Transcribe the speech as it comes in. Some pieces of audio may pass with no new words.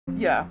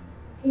Yeah.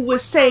 Who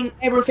was saying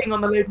everything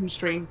on the loading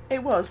stream.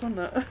 It was, wasn't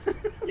it?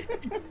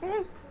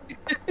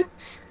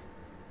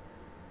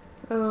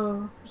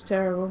 Oh, it's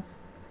terrible.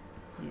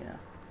 Yeah.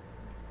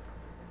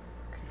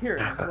 I could hear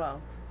it as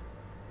well.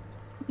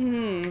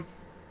 Hmm.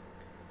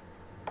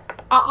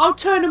 I'll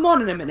turn them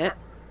on in a minute.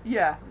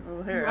 Yeah,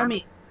 we'll hear it. I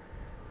mean,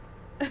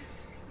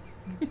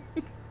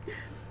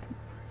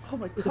 oh,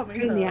 my tummy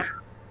pain in the hurts.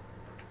 ass.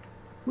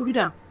 What have you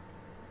done?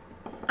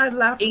 I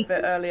laughed a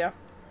bit earlier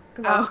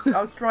because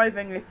I was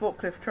driving a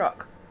forklift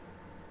truck.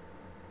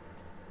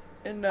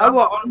 In, Oh,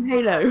 what, on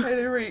Halo?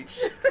 Halo Reach.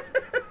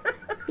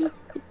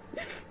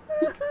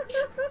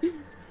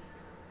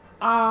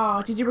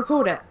 Ah, did you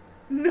record it?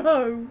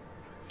 No.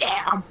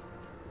 Damn.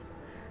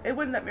 It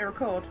wouldn't let me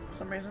record for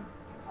some reason.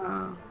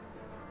 Ah.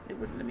 It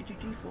wouldn't let me do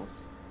GeForce.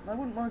 I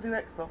wouldn't want to do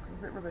Xbox, it's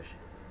a bit rubbish.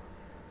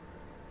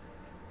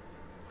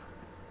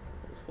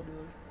 That was funny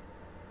though.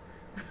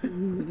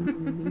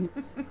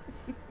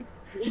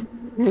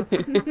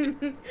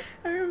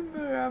 I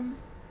remember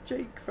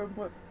Jake from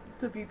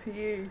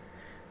WPE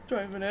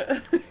driving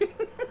it.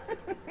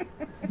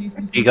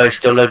 You guys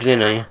still loading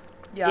in, are you?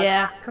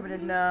 Yeah. Coming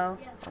in now.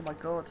 Oh my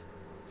god.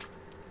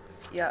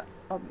 Yeah,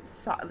 I'm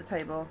sat at the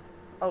table.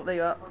 Oh, there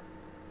you are.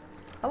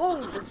 Hello!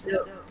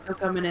 Still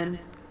coming in.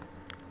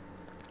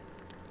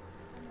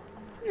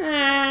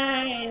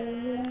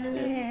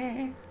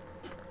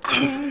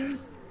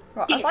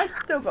 Right, have I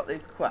still got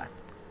these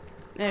quests?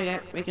 There we go,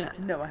 making it.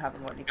 No, I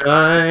haven't got any quests.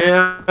 I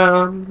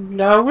am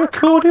now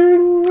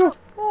recording.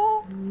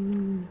 Oh, I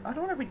don't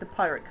want to read the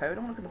pirate code,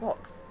 I want to look at the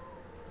box.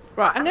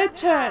 Right, I'm gonna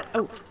turn.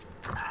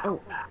 Oh.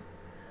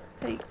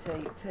 Take.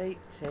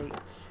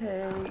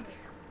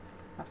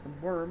 Have some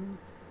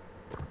worms.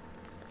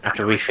 I have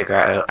to re-figure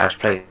out how to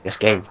play this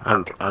game. I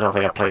don't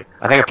think I played.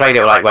 I think I played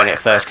it like when it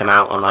first came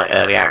out on like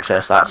early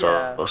access, that sort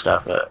of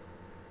stuff. But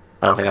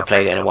I don't think I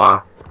played it in a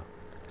while.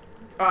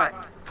 Right.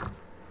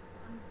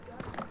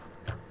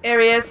 Here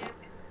he is.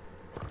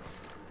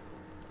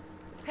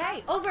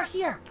 Hey, over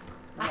here!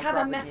 I have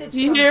a message.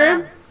 Do you from hear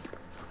him? Ben.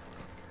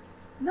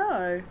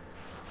 No.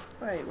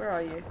 Wait, where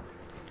are you?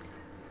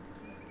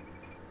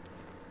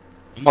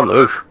 I'm on the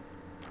roof.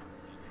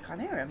 I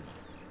can't hear him.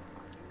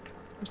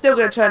 I'm still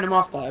gonna turn them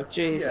off though.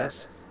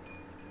 Jesus.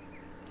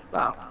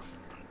 Wow.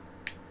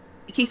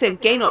 You keep saying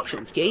game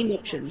options, game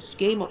options,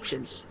 game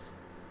options.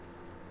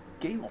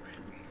 Game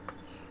options.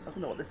 I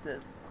don't know what this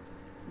is.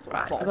 Some sort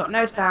of Right, bomb. I've got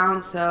no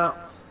sound, so.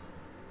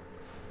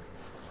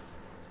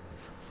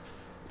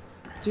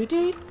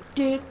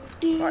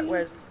 Right,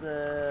 where's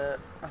the...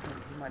 I think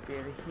he might be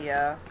over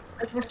here.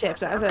 Where's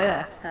Chips? Over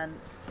there.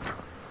 Tent.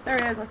 There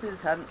he is, I see the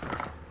tent.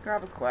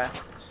 Grab a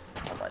quest.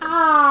 I'll buy them.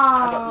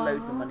 Ah. I've got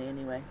loads of money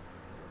anyway.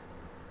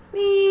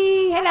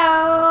 Wee,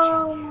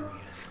 hello.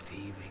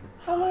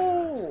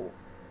 Hello!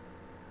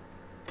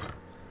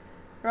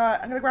 Right,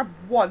 I'm gonna grab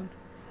one.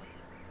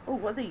 Oh,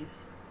 what are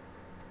these?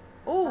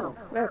 Oh!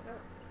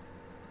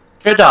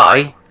 Should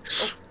I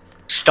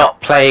stop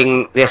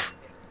playing this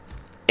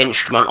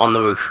instrument on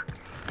the roof?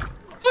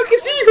 I can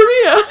see you from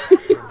here.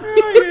 Where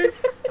are you?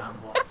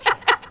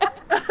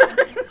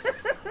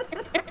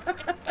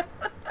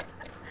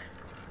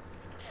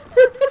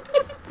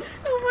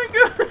 Oh my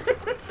god!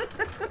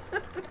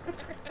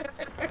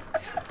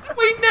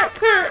 My neck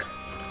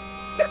hurts.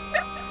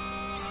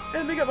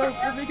 Let me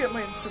get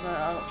my instrument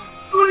out. I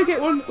want to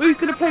get one. Who's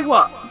gonna play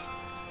what?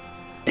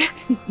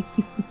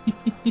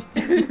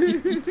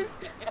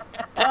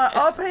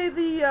 I'll play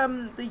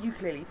the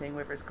ukulele thing,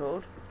 whatever it's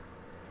called.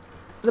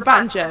 The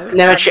banjo. Isn't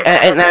there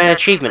an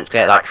achievement to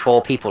get like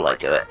 4 people like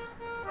do it?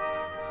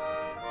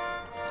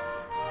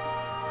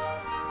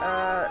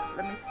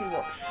 Let me see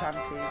what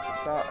shanties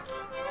I've got.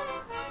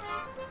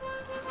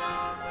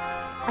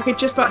 I could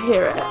just about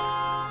hear it.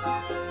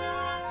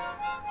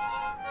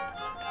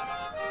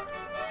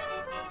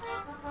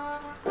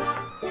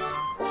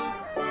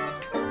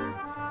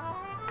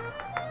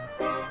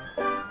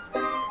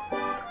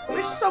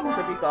 Which songs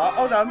have you got?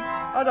 Hold on.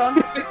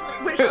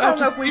 Which song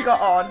have we got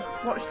on?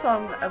 What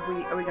song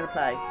are we gonna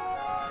play?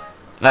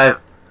 No.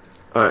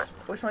 Alright.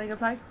 Which one are you gonna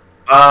play?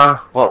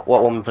 What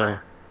one we playing?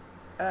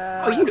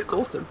 Oh, you look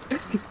awesome.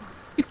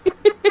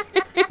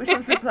 Which one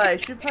should we play?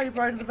 Should we play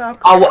Bride of the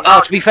Valkyrie?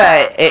 Oh, to be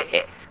fair,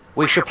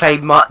 we should play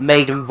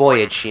Maiden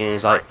Voyage. You know,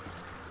 it's like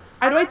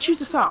How do I choose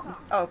a song?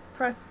 Oh,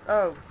 press.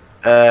 Oh.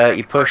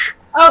 you push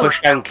Oh.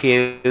 push down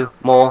Q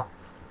more.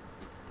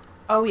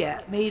 Oh yeah,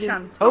 Maiden.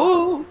 Shanties.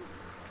 Oh.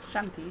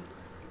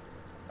 Shanties.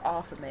 It's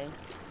R for me.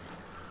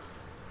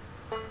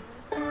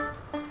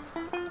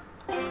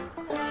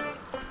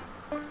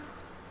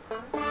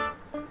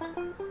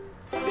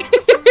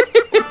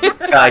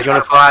 Guys, you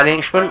want to play an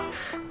instrument?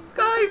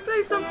 Skye,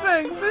 play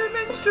something. Play an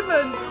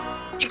instrument.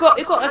 You got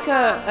like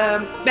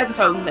a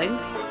megaphone thing.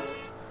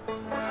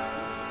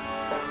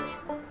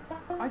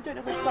 I don't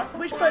know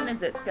which button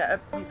is it to get a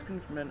musical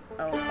instrument?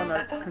 Oh, on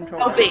a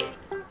controller. LB.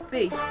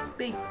 B.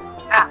 LB.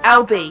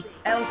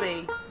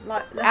 LB.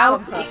 Like left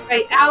LB. bumper.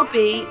 Wait,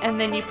 LB, and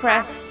then you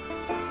press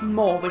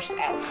more, which is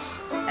X.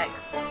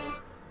 X.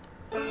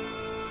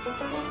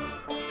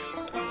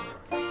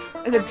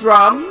 There's a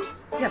drum.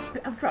 Yeah,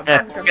 have drum. Yeah,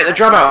 Have a drum. get the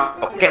drum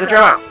out. Get the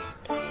drum out.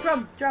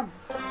 Drum. Drum,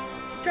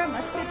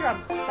 I see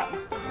drum. That one.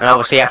 And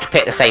obviously you have to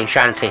pick the same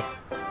shanty.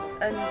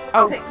 And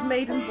Oh. pick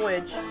Maiden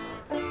Voyage.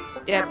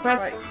 Yeah,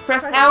 press Right.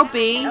 press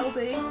LB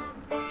LB.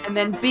 and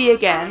then B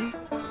again.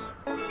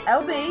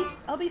 LB.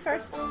 LB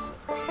first.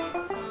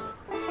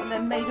 And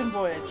then Maiden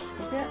Voyage.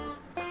 You see it?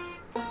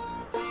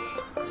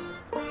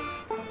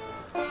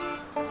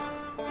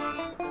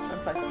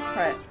 And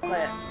play it.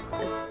 Play it.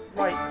 It's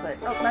right click.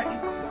 Oh, no,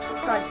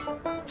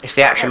 Skye. It's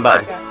the action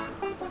button.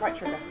 Right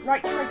trigger.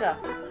 Right trigger.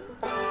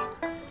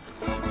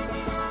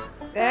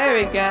 There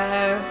we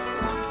go.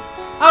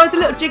 Oh, it's a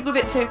little jig with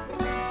it too.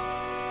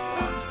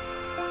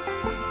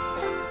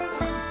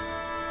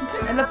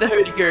 I love the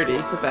hurdy-gurdy,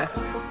 it's the best.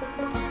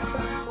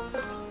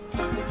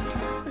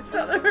 Is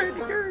that the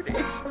hurdy-gurdy?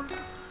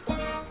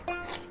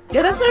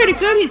 Yeah, that's the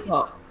hurdy-gurdy's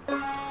got.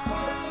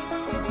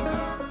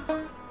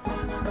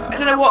 I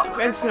don't know what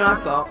instrument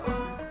I've got.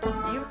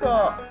 You've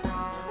got,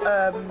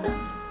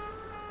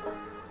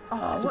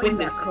 oh, It's a what is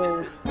that window.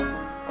 called?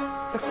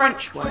 It's a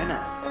French one, isn't it?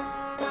 I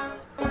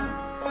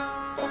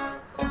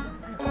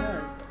don't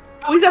know.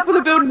 Oh, he's up on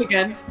the building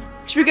again.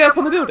 Should we go up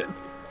on the building?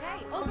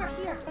 Hey, over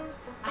here.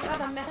 I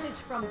have a message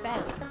from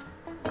Belle.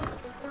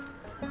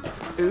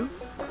 Ooh.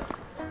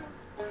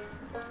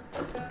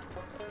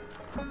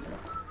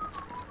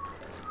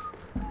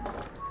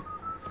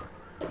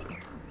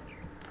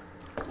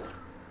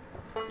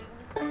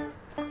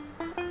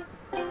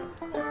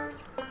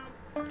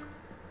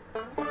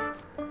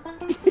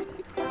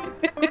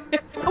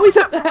 Oh, he's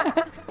up there.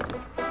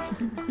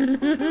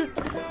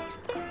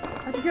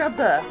 How'd you get up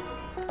there?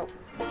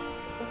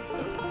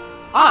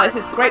 Ah, this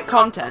is great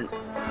content.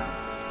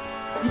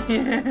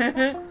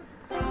 Yeah.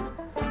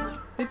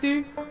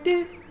 Do,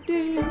 do,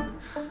 do.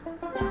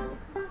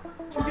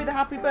 Should we do the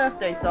happy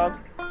birthday song?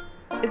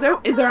 Is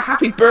there a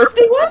happy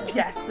birthday one?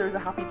 Yes, there's a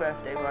happy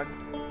birthday one.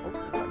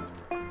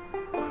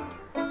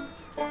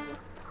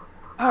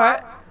 Oh,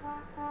 Alright.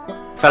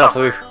 Fell off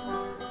the roof.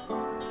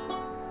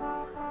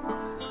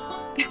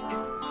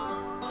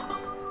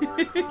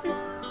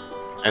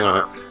 Hang on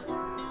a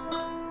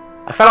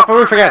minute. I fell off the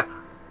roof again.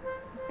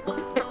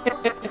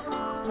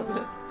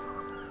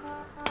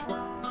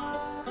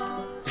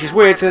 Which is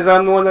weird since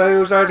I'm the one that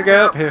was trying to get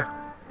up here.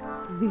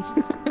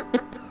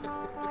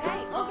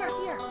 Hey, over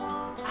here.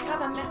 I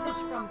have a message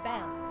from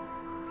Belle.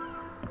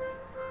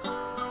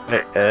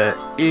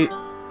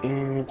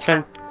 You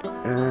can.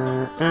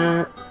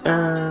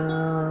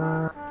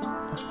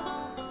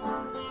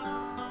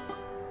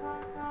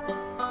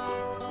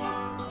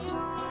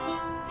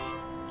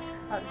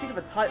 I think of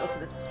a title for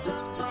this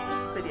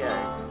video.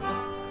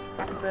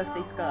 Happy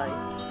birthday, Skye.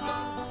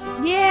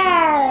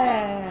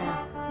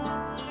 Yeah.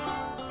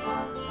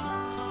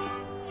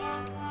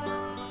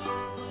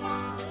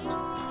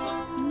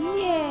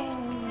 Yeah.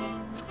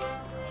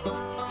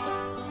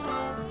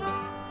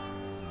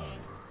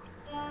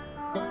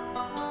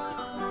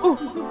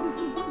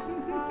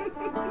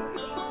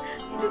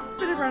 You just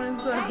spin around in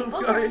Hey, circles,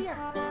 over Skye. here.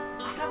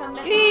 I have a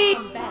message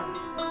from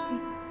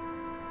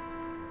Belle.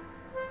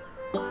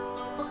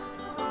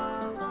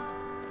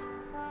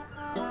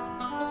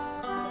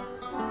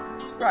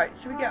 Right,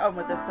 should we get on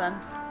with this then?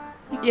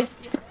 Yes.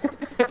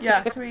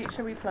 Yeah,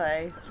 should we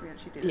play? Should we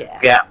actually do this? Yeah.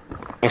 Yeah.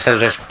 Instead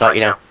of just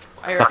like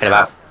fucking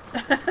about.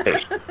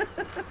 Which,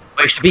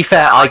 Which, to be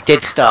fair, I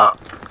did start.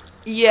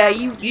 yeah,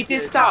 you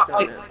did start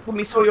like when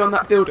we saw you on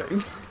that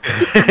building.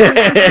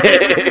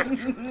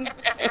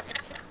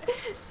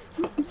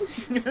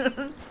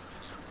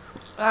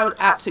 That was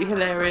absolutely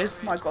hilarious.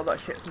 Oh my god, that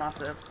ship's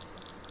massive.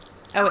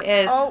 Oh, it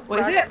is. Oh, What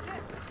is right. it?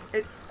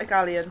 It's a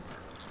galleon.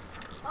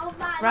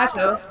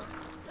 Rado.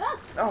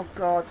 Oh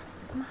god,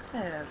 it's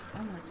massive.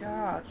 Oh my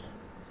god.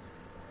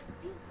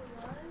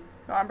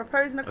 Right, I'm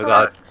proposing a Oh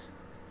god. quest.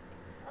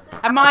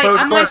 Am Propose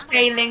I quest.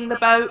 sailing the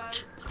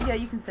boat? Yeah,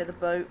 you can say the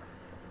boat.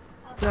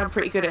 'Cause I'm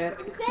pretty good at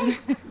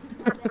it.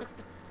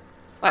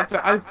 Like,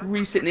 but I've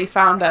recently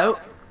found out.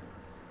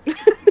 You're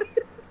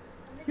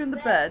in the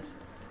bed.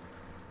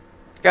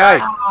 Guy,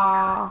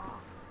 Ah.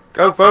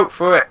 go vote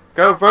for it.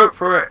 Go vote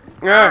for it.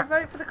 Yeah.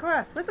 Vote for the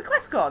quest. Where's the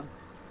quest gone?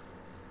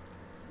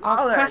 Our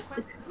Oh, there it quest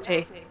is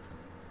empty.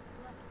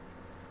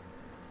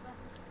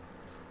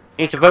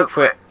 Need to vote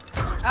for it.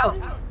 Oh.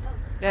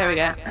 There we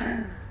go.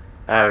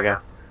 There we go.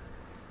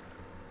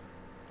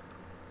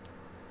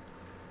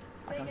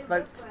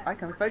 I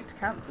can vote to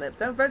cancel it.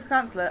 Don't vote to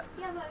cancel it.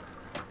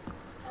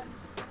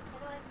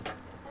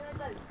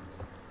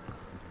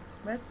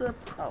 Where's the...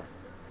 Oh.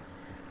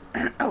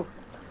 Oh.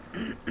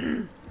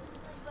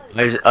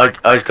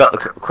 I've got the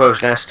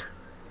crow's nest.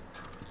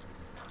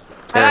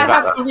 I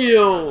have the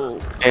wheel.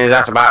 And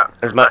that's about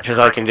as much as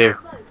I can do.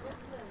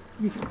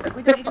 We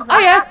don't need to vote. Oh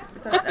yeah.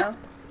 We don't know.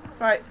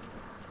 Right.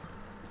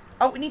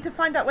 Oh, we need to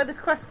find out where this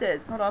quest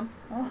is. Hold on.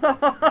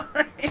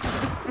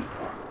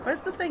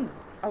 Where's the thing?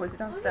 Oh, is it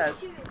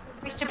downstairs?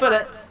 Reach your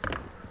bullets.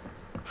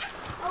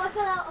 Oh, I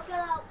fell out. I fell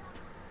out.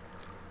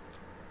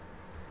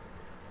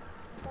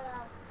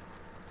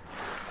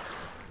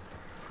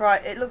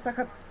 Right, it looks like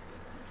a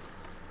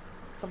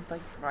something.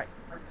 Right.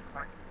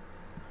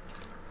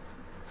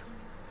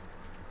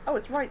 Oh,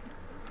 it's right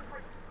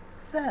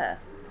there.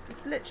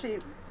 It's literally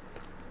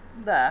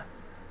there.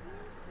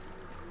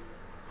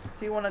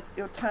 So you want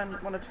to turn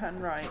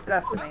right,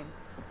 left. I mean.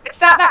 Is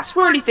that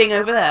swirly thing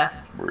over there?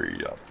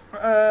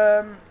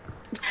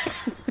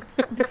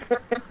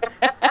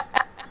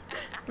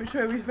 Which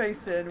way are we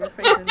facing? We're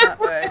facing that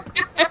way.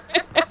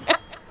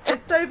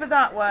 It's over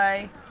that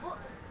way.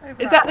 Over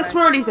Is that the way.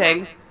 swirly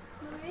thing?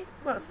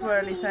 What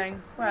swirly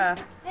thing? Where?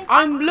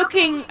 I'm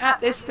looking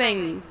at this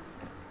thing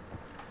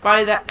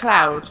by that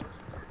cloud.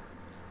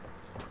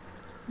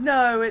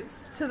 No,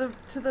 it's to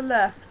the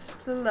left.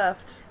 To the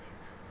left.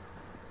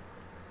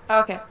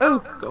 Okay. Oh,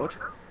 God.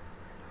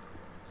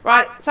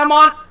 Right,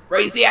 someone,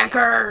 raise the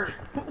anchor.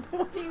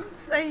 What are you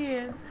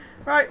saying?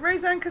 Right,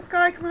 raise anchor,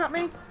 Skye, come help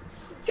me.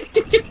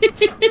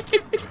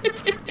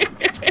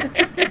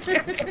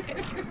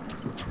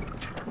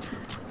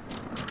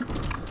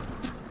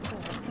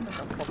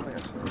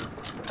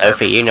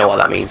 Ophi, you know what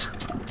that means.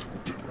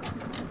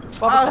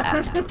 Boba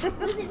Fett. What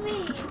does it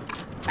mean?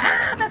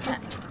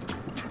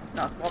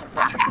 No, it's Boba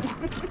Fett.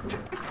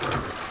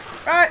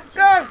 Right, let's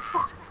go.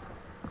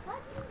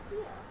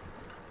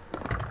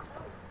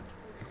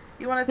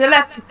 You want To the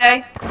left, you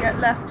say? Yeah,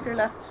 left. Go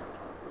left.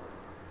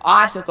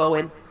 I shall go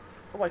in.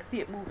 Oh, I see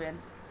it moving.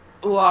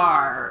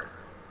 War.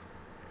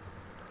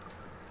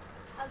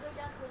 I'll go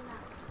down to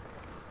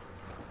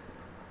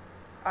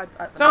the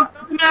map.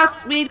 Someone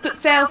else, we need to put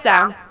sails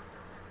down.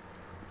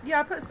 Yeah,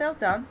 I put sails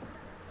down.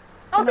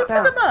 Oh, who Not put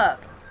down. them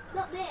up?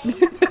 Not me.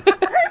 Who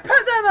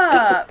put them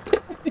up?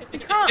 You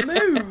can't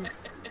move.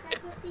 Can I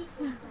put these ones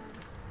down?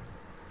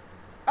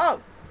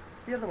 Oh,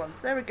 the other ones.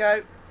 There we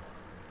go.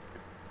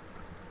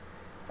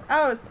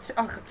 Oh,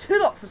 I've got 2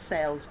 lots of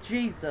sails.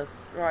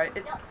 Jesus. Right,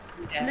 it's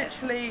Yes.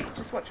 literally,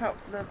 just watch out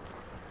for the...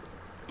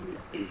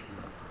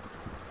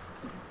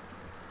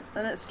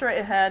 Then it's straight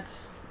ahead,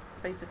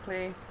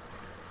 basically.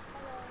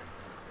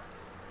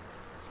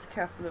 Just be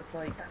careful of,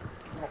 like,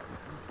 rocks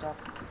and stuff.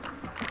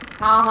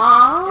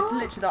 Uh-huh. It's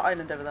literally that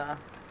island over there.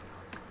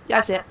 Yeah,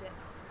 that's it.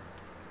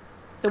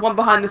 The one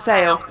behind the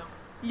sail.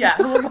 Yeah,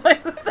 who am I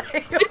to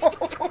say?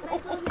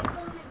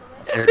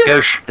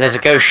 There's a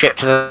ghost ship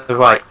to the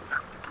right.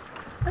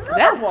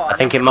 Another one. I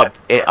think it might.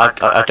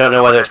 I don't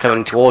know whether it's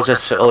coming towards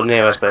us or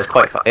near us, but it's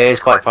quite far. It is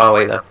quite far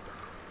away though.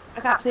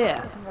 I can't see it.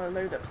 I'm gonna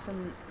load up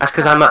some. That's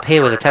because I'm up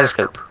here with a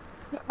telescope.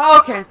 Oh,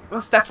 okay.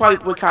 That's why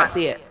we can't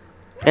see it.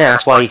 Yeah,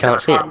 that's why you can't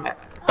see it.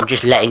 I'm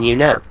just letting you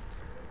know.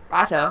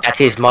 Righto.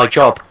 That is my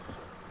job.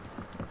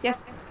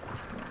 Yes.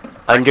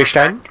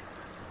 Understand?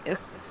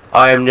 Yes.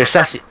 I am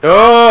necessity.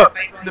 Oh!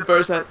 The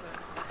process.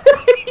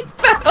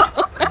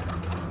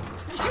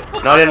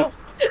 No, I didn't.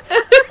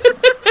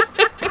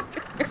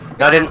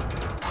 No, I didn't. I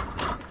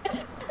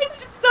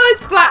just saw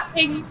this black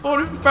thing fall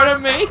in front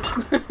of me.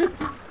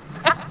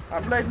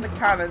 I'm loading the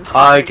cannons.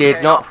 I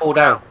did not fall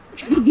down.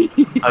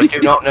 I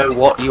do not know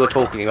what you were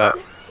talking about.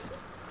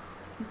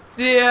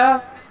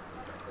 Dear.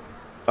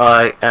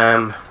 I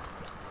am.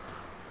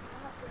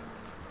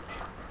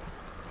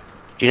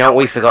 Do you know what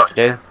we forgot to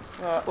do?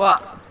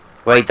 What?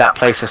 Raid that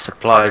place of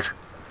supplies.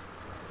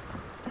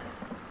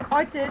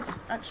 I did,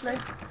 actually.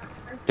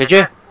 Did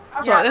you?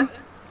 That's Yeah. right then.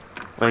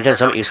 Well, you done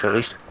something useful at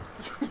least.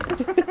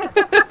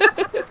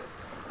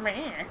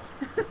 Meh.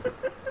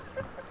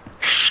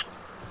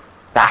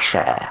 Basher.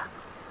 Yeah,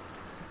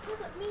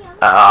 but me, I'm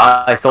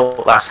not, I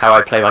thought that's how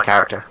I play my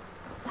character.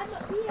 I'm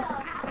not here.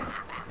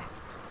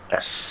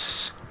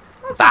 That's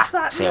What's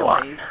that it.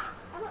 What? noise?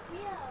 I'm not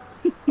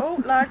here.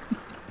 Oh, lag.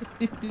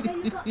 Hey,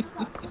 look up.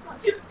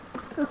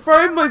 I'm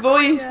throwing my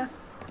voice. Yeah.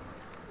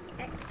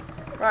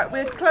 Right,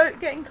 we're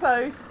getting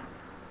close.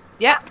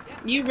 Yep.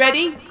 You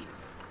ready?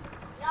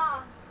 Yeah.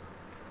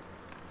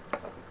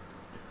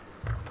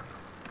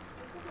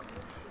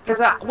 Because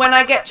when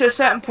I get to a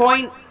certain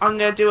point, I'm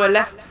going to do a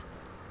left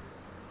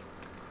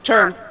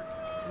turn.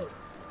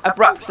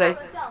 Abruptly.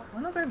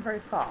 We're not going very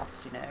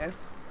fast, you know.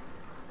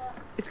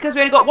 It's because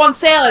we only got one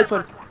sail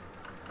open.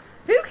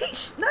 Who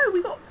keeps... No,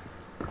 we got...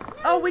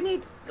 Oh, we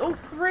need all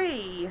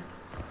 3.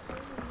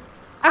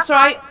 That's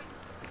right.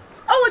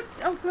 Oh,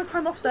 I was going to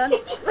climb off then.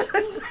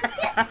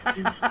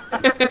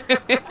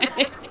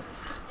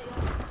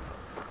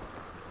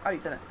 Oh, you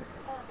done it.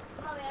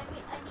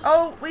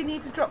 Oh, we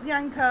need to drop the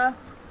anchor.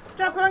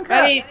 Drop anchor.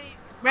 Ready?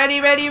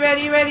 Ready, ready,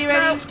 ready, ready,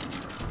 ready.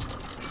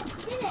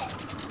 Did it?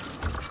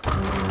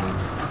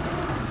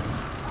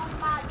 Oh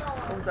my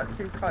Or was god. that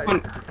too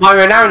close? My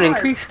renown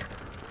increased.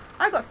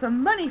 I got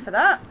some money for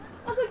that.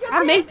 Oh, so jump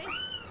And in. me.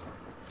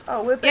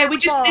 Oh, we're a bit Yeah, we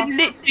just far. did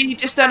literally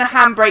just done a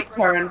handbrake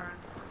turn.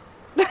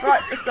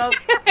 Right, let's go.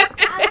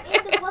 I'm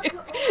in the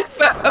water.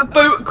 But a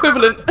boat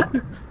equivalent.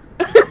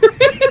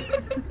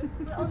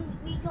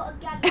 We got a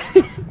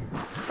gadget.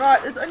 Right,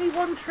 there's only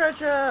one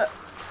treasure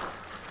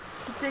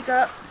to dig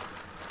up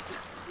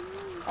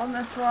on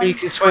this one. You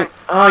can swim.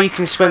 Oh, you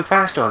can swim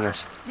faster on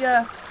this.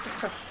 Yeah.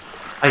 Push.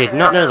 I did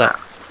not know that.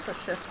 Push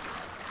shift.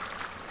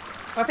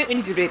 I think we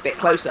need to be a bit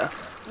closer.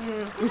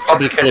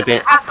 Probably could have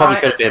been. That's Probably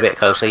right. could have been a bit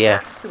closer.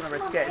 Yeah. Don't want to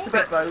risk it. It's a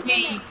big But boat.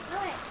 we,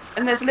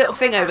 And there's a little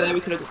thing over there we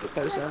could have got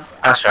closer.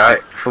 That's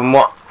right. From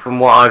what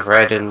I've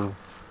read and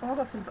Oh,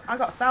 I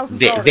got 1,000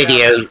 gold now.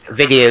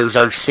 videos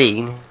I've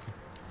seen,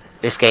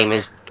 this game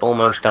is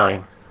almost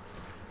dying.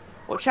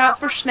 Watch out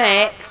for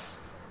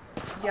snakes.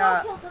 Yeah, Oh,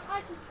 I killed them. I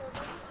can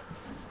kill them.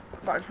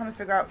 but I'm trying to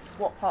figure out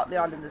what part of the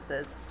island this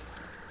is.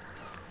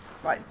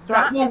 Right, Right,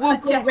 that we'll is go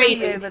the jetty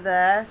raiding. over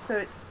there, so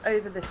it's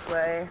over this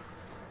way.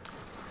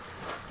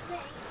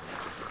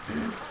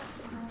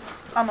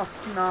 I'm a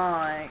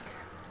snake.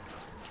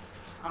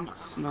 I'm a Oh,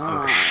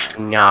 snark.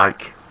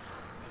 snark.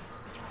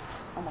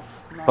 I'm a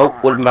snake. Oh,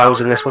 wooden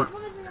barrels in this one.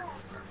 Fuck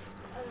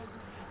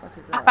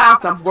is I that?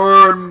 found some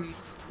worm.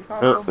 You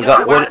can't Oh, film we got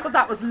that. one. But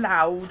that was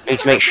loud. Need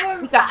to make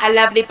sure. We got a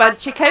lovely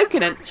bunch of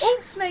coconuts.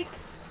 Oh, snake!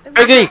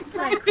 Piggy!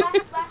 Snakes.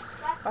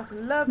 That's a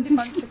lovely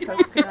bunch of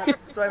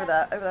coconuts. Over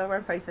there, where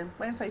I'm facing.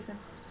 Where I'm facing.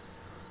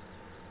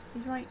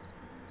 He's right.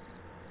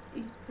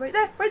 He's right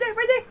there, right there,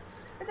 right there!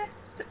 Right there.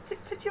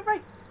 To your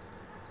right.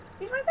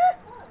 He's right there.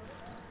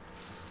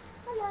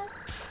 Hello.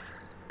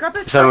 Grab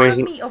For some the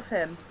reason- meat off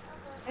him.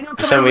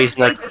 For some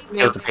reason, I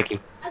killed the piggy.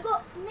 I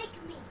got snake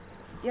meat.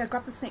 Yeah,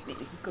 grab the snake meat.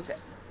 You can cook it.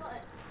 Got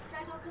it. Should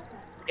I go cook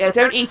it? Yeah,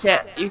 don't eat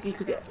it. You can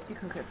cook it. You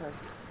can cook it first.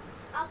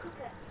 I'll cook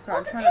it. Right, Oh,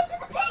 I'm the trying pig!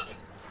 There's a pig!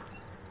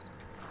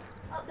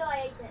 Oh, no, I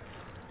ate it.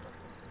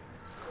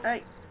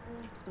 Hey,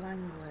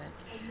 language.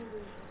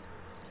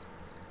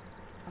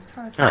 I'm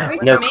trying to Ah,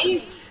 figure out no. where the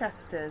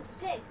chest is.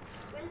 Pig.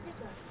 Where's the pig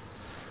go?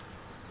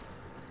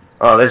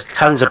 Oh, there's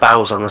tons of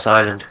barrels on this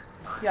island.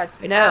 Yeah,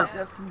 I know. you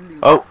have some loot.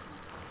 Oh.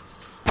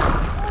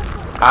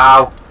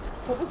 Ow.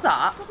 What was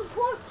that?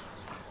 What?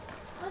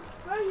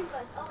 Where are you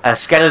guys? Oh, A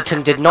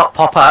skeleton did not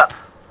pop up.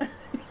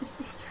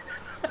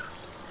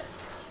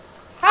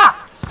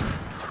 Ah!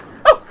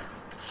 Oh,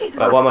 Jesus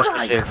But what am I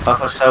supposed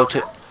Christ. to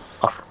do?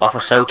 Offer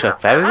soda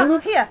very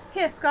good?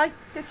 Here, Skye.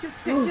 Get your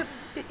how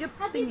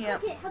do you thingy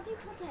out. cook it? How do you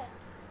cook it?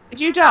 Did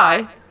you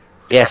die?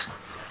 Yes.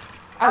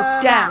 Oh,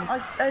 damn.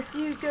 If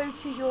you go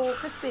to your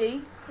press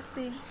B,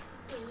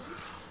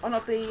 or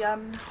not B,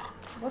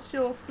 what's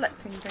your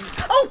selecting thing?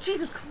 Oh,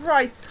 Jesus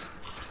Christ!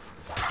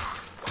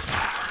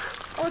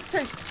 Oh, it's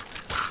two.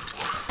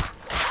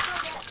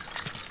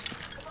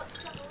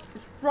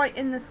 It's right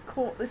in this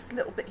court, this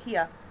little bit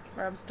here,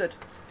 where I'm stood.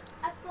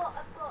 I've got.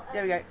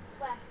 There we go.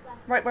 Where?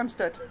 Right where I'm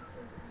stood.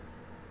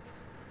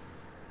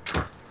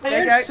 I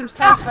There you learned go. some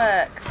stuff.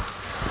 Perfect.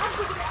 I'm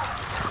picking it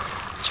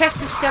up. Chest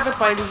discovered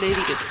by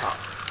Lady Goodcock.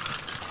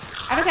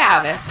 How do I get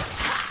out of here?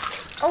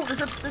 Oh,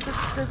 there's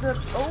a.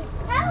 Oh,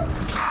 Help!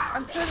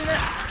 I'm killing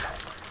it.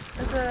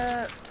 There's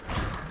a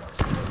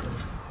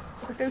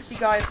ghosty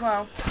guy as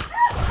well.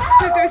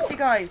 Two ghosty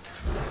guys.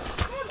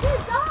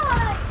 Damn,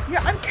 die!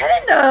 Yeah, I'm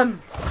killing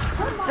them.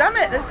 God damn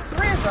it, there's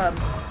three of them.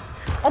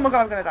 Oh my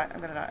god, I'm gonna die. I'm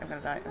gonna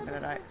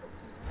die.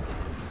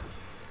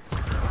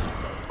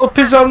 Up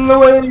is on the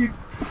way,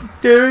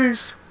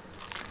 dudes.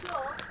 Sure.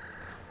 I'll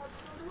put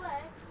it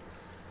away.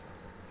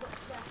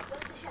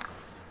 Where's the chef?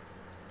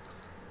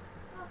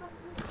 Oh, back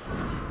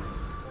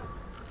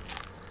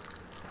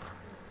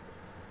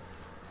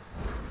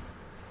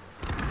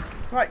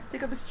here. Right,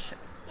 dig up this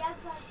Yeah, I'm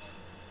trying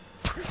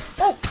to.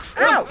 Oh!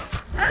 Ow!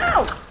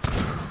 Ow!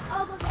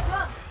 Oh, there's a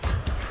rock.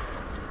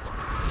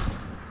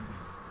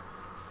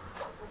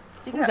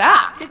 Dig Who's it up.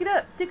 that? Dig it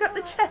up. Dig up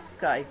the chest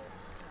guy.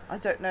 I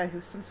don't know,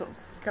 who's some sort of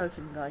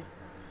skeleton guy.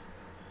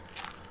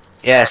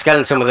 Yeah,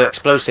 skeleton with an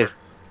explosive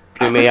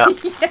blew me up.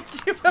 Yeah, do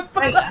you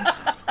remember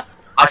that?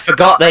 I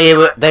forgot they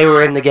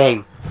were in the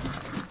game.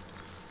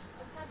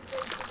 I'm trying to go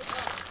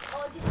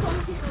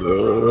to the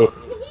rock. Oh,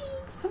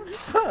 just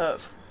Somebody's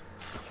burp.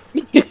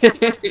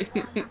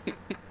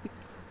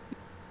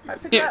 Right,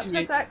 pick it up,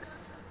 press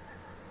X.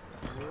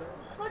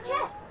 Got a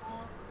chest.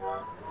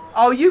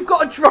 Oh, you've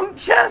got a drunk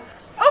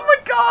chest! Oh my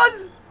god!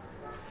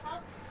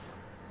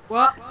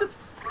 What? Just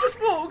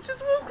walk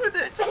with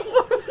it. Just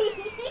walk. Do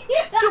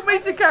you want me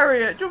to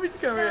carry it? Do you want me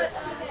to carry it?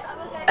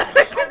 Okay. I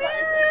can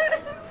hear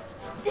it.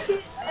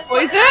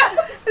 What is it?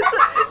 It's a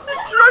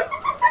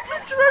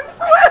drunk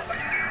quest.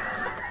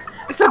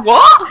 It's a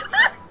what?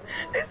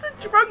 It's a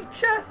drunk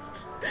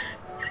chest.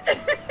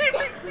 It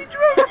makes you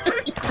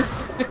drunk.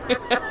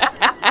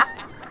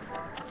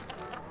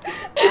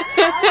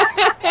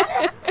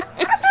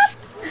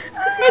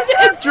 Is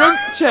it a drunk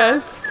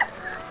chest?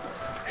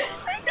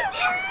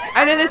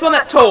 I know there's one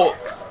that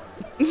talks.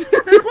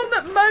 There's one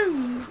that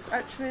moans,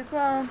 actually, as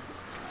well.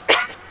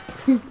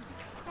 Help.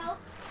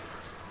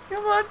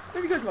 Come on,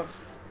 let me go to one.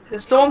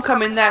 There's a storm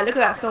coming there. Look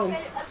at that storm.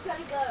 I'm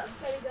trying to go. I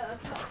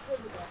cannot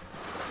swim with it.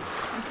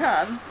 You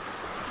can.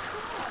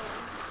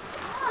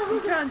 You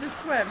can, just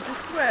swim.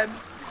 Just swim.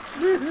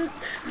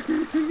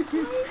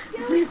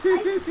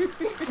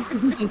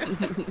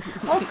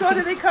 Oh god,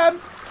 here they come.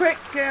 Quick,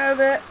 get out of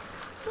it.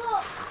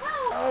 Help.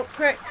 Oh,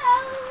 quick.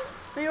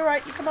 Help. Are you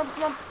alright? You come on.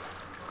 You're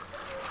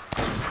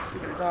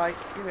gonna die.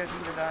 You're gonna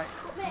die.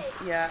 Me.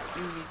 Yeah,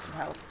 you need some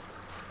health.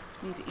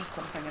 You need to eat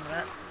something in a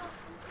minute.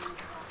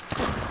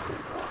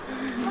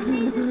 Something is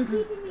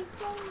keeping me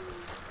safe.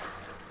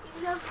 Even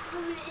though I'm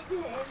swimming into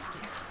him.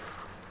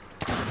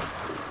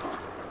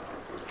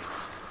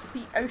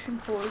 Defeat ocean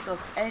crawlers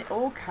of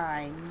all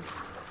kinds.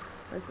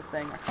 Where's the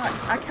thing?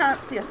 I can't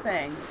see a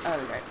thing. Oh, there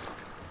we go.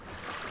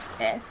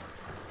 F.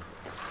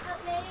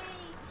 Help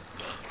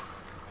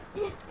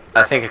me.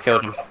 I think I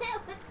killed him.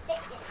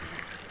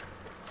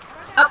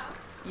 Up.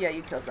 Yeah,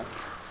 you killed them.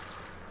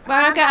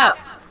 Where do I get up?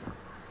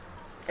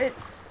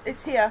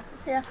 It's here.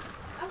 It's here.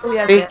 Oh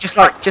yeah. See, just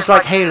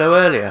like Halo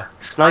earlier.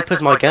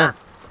 Sniper's my gun.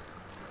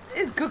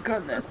 It's good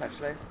gun this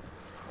actually.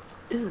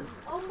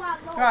 Oh my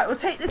lord. Right, we'll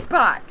take this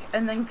back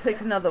and then click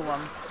another one.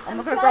 I'm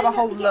not going to grab a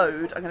whole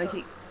load. I'm going to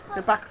keep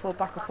go back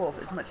and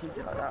forth. It's much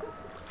easier like that.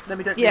 Then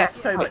we don't lose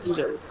so much.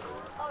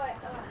 Alright.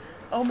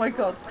 Oh my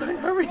god, don't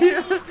hurry here.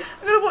 I'm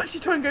going to watch you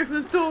try and go for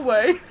this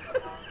doorway.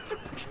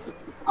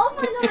 Oh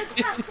my lord, I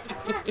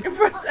can't.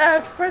 Press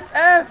F, press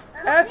F,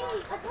 F.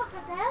 I can't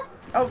press F.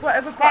 Oh,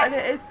 whatever button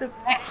it is to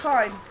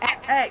climb.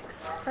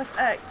 X, press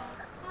X.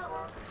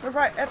 We're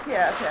right up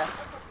here, up here.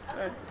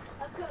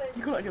 I'm coming.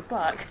 You got it on your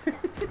back.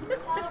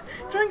 Help.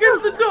 Try and go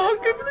for the door,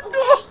 go for the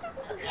door.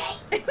 Okay.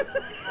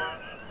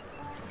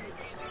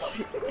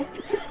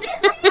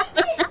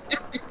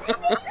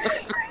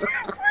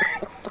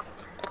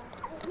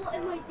 What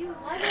am I doing?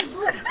 Why am I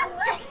going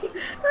away?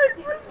 Right,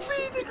 press B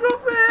to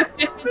drop it.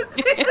 Press B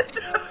to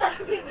drop it.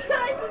 I'm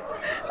trying to.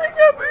 I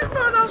can't move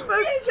on our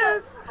first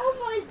chest.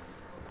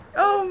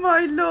 Oh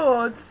my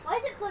lord. Why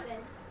is it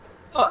floating?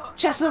 Oh,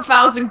 chest of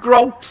 1,000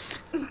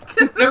 grogs.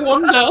 No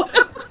wonder.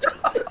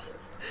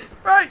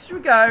 Right, should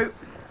we go?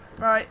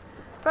 Right,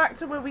 back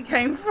to where we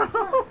came from.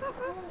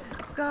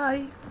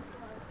 Skye.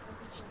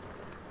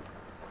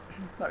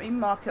 Let me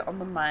mark it on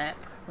the map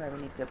where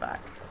we need to go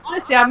back.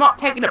 Honestly, I'm not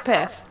taking a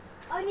piss.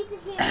 I need to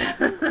heal. How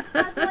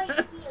do I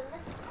heal?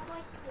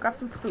 Grab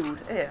some food.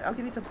 Here, I'll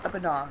give you a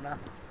banana.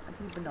 I'll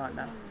give you a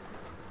banana.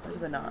 Where's a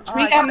banana? Oh,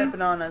 we, I got no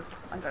bananas.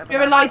 I got a You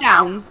ever banana. lie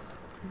down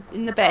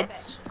in the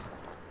beds?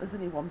 There's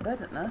only one bed,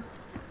 isn't there?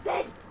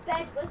 Bed.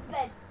 Where's the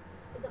bed?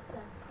 It's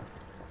upstairs.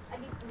 I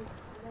need food.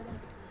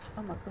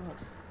 Oh my god.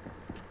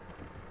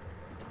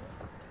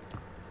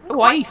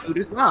 Oh, I eat food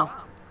as well.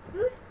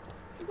 Food?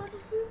 You got some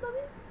food, mommy?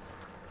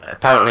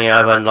 Apparently,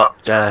 I've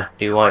unlocked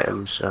new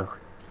items, so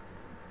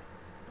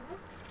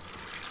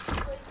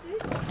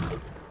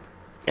Food?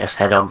 let's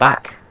head on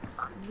back.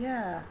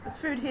 Yeah, there's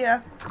food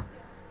here.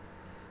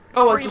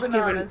 Oh, I'll 3 just give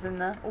bananas it. in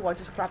there. Oh, I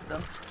just grabbed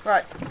them.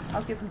 Right,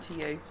 I'll give them to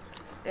you.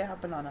 Yeah,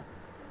 have banana.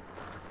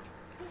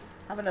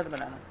 Have another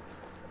banana.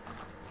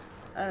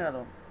 And another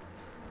one.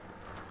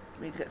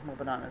 We need to get some more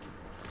bananas.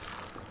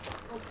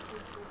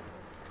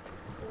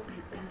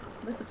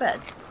 Where's the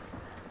beds?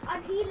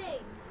 I'm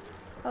healing.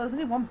 Oh, there's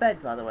only one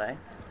bed, by the way.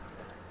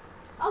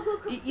 I'll go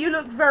cook. You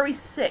look very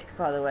sick,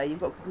 by the way. You've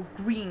got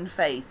green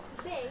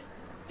faced. Me?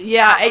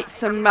 Yeah, I ate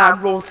some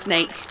raw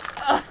snake.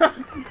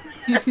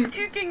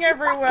 Puking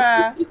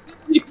everywhere.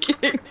 You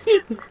kidding?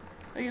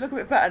 Oh, you look a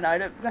bit better now. You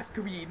look less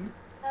green.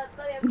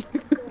 Mommy, I'm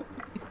cooking.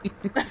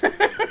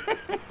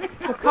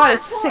 I'm kind of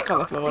sick on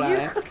the floor Are you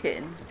now.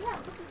 cooking? Yeah,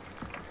 cooking.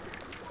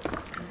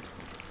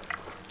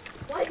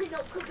 Why is it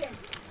not cooking?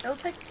 It'll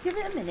take. Give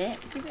it a minute.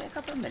 Give it a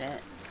couple of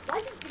minutes. Why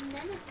does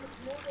bananas look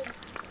more than...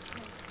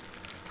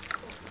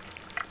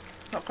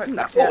 It's not quite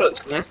That cooked yet. pork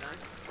looks nice.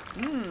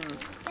 Mmm.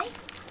 Steak?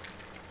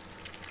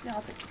 Yeah,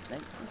 I'll take some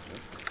snake. Thank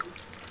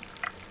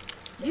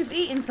you. You've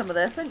eaten some of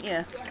this, haven't you?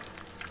 Yeah.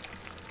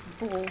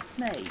 Ball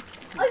snake.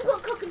 I've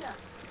got coconut.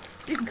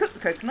 You can cook the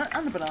coconut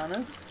and the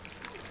bananas.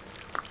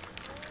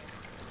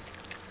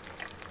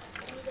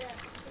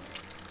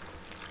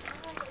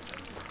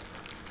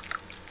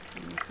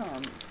 You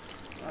can't.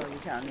 Oh, you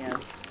can, yeah.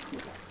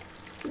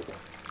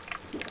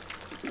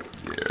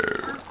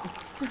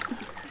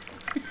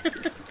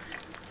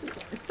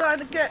 It's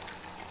starting to get.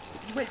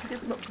 Wait till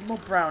it gets more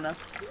browner.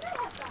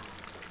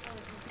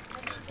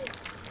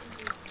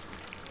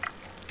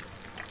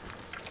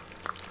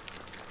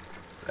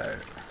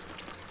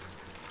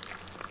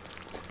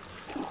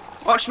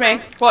 Watch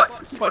me.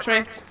 Watch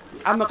me.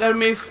 I'm not gonna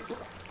move.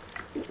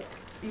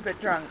 You a bit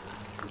drunk.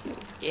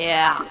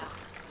 Yeah.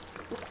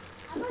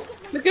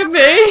 Look at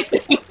me.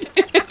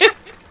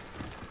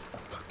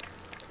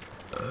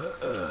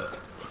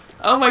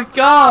 Oh my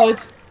god.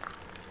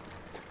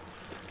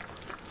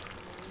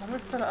 I'm gonna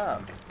fill it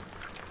up.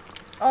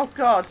 Oh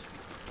god.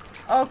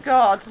 Oh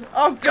god.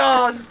 Oh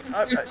god.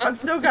 I'm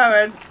still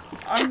going.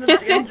 I'm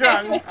just getting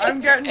drunk.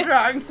 I'm getting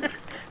drunk.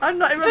 I'm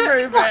not even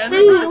moving.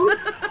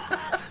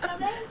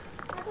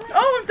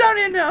 Oh, I'm down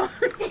here now.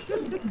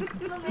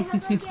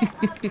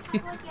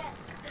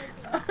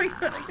 Oh my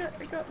god,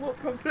 I can't walk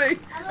properly.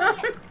 How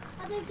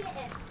do I get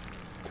it?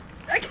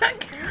 I can't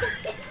go.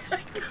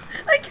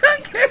 I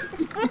can't go.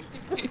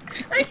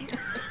 I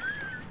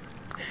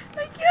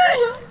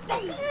can't.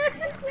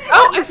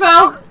 Oh, I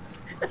fell.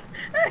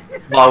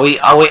 Well,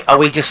 are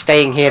we just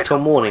staying here till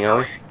morning? Are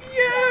we?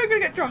 Yeah, I'm gonna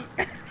get drunk.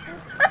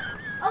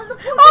 Oh, the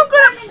pork Oh, is I'm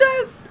going burning.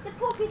 upstairs. The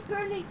pork is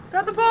burning.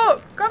 Grab the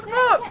book. Grab the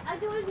book. I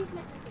don't want to use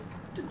my cooking.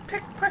 Just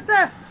press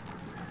F.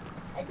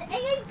 The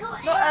ain't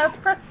got Not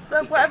F. Press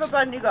the whatever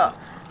button you got.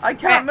 I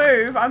can't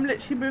move. I'm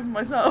literally moving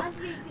myself.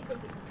 Anthony, you can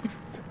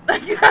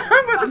take it. I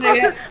can't move the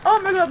button.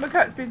 Oh my god, my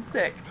cat's been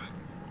sick.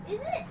 Is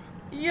it?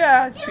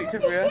 Yeah, I just Yeah, puked what the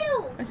everywhere.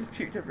 hell? I just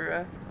puked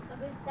everywhere. I'm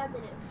going to stand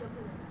in it.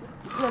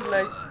 Lovely.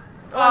 Oh,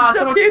 Ah, I'm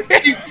still someone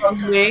puking. puked on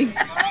me.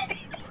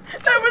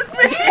 That was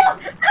me.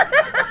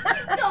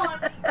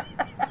 Don't.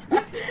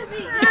 Don't pick on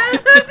me.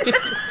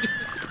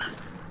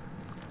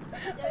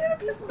 I'm gonna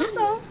piss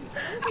myself.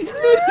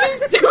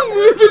 He's still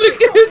moving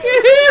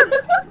again.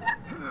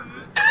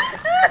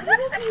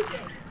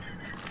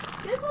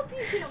 Go go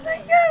puking on I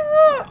me. can't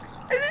walk.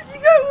 I literally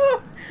can't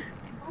walk.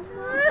 Oh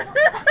my god.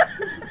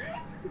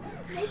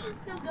 Nathan's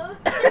still going.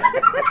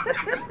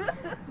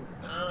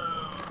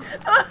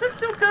 Oh, I'm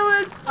still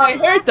going. I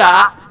heard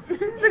that.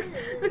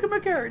 Look at my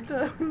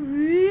character.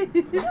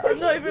 I'm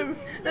not even.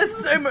 There's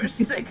so much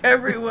sick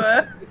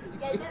everywhere.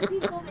 Yeah, don't be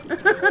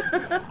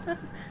commenting.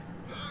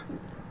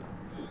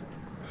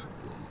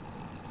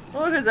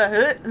 Oh, there's a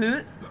hut.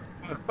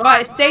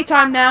 Right, it's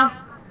daytime now.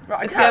 Right,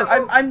 I Let's can't.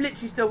 go. I'm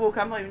literally still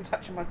walking. I'm not even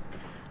touching my.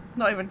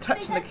 Not even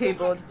touching the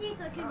keyboard. Next to you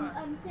so I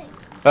can think.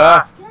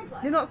 Ah, Can I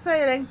drive? You're not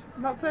sailing.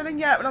 I'm not sailing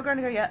yet. We're not going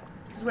to go yet.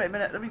 Just wait a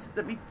minute. Let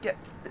me get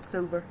it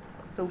sober.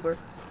 Sober.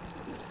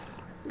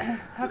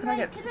 How can I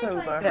get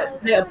sober? Yeah,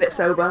 a little bit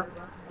sober.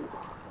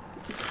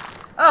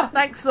 Oh,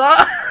 thanks, sir.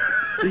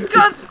 I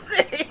can't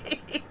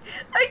see.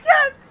 I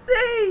can't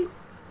see.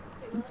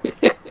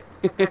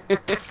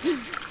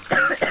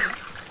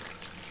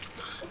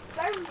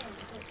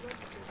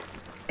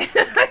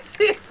 I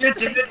see a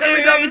snake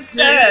coming down the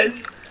stairs.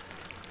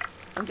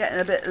 I'm getting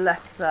a bit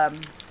less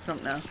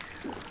drunk now.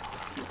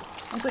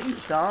 Oh, don't you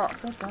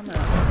start. God damn it.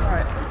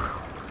 Right.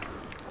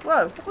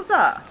 Whoa, what was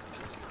that?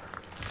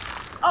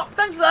 Oh,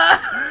 thanks, sir.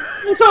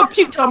 Someone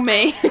puked on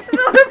me.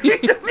 Someone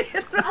puked at me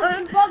as well.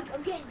 I'm bugged.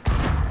 I'm getting.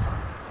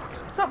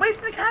 Stop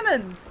wasting the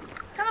cannons.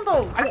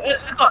 Cannonballs. I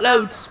got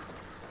loads.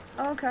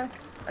 Oh, okay.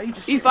 Are you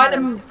just You shooting find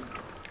them? them.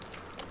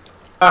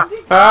 ah,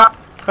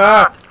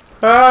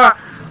 What?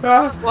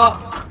 oh, What?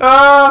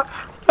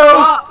 no,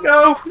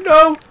 no,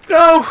 no, no,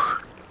 no.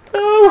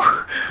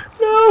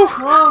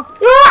 What?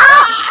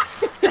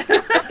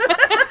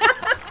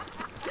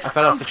 I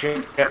fell off the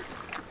tree. Yep,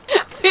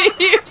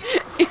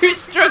 You're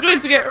struggling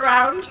to get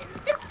around.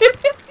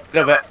 a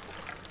little bit.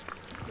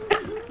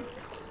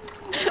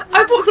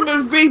 I thought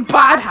something really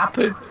bad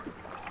happened.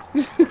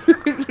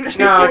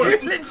 No,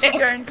 You're literally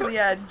going to the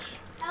edge.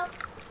 Help!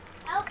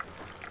 Help!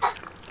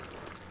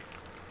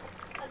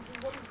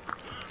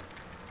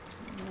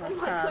 Oh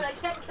my god, I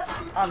can't go.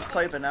 I'm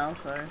sober now,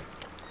 so.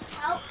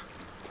 Help!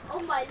 Oh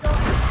my lord!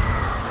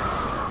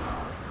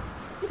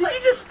 Did you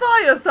just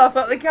fire yourself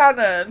at the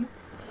cannon?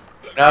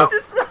 No.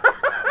 Just.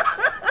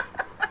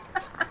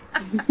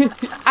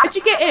 How'd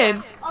you get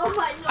in? Oh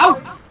my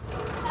Oh. lord!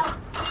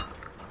 Help!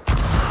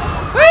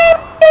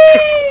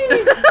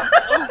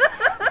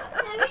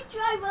 Let me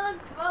try while I'm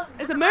drunk.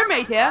 There's a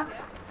mermaid here.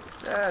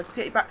 Let's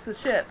get you back to the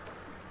ship.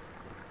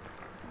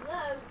 No. Oh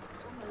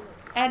my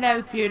lord.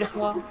 Hello,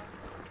 beautiful.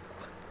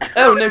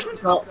 Oh no,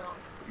 she's not.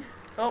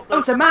 Oh, Oh,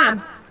 it's a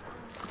man.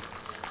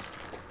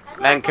 I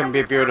don't Men can find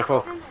be the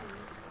beautiful. cannons.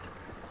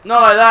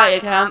 Not like that,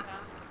 you can't.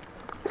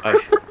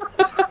 Right.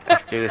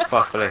 Let's do this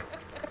properly.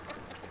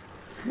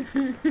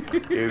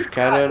 Use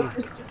cannon.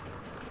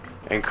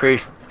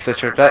 Increase the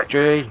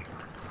trajectory.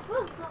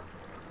 Oh, fuck.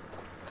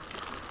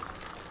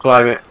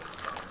 Climb it.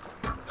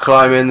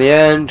 Climb in the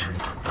end.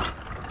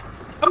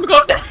 Oh my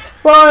god.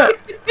 What?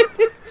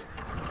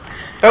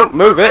 Don't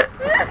move it.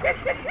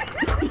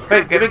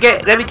 Wait,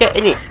 let me get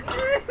in it.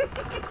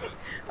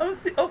 oh,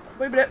 see, oh,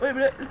 wait a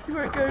minute. Let's see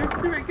where it goes.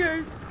 See where it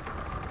goes.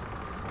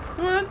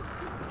 Come on.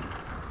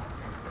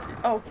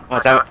 Oh, Oh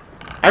damn it!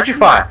 How'd you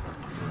fire?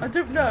 I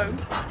don't know.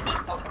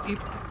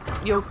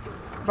 Your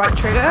right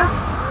trigger.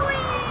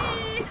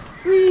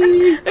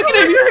 Whee! Look at Look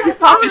him. at his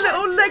Half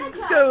little his- legs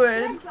Can I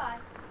going. try?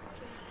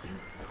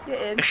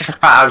 Get in. It's just the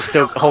fact I'm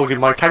still holding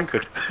my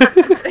tankard.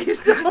 Are you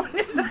still on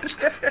it?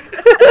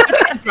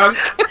 drunk.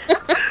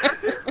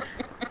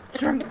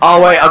 Drunk.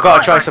 Oh wait, I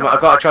gotta try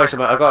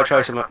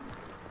something.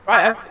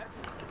 Right.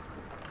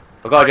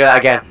 I gotta do that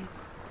again.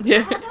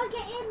 Yeah. How do I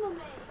get in,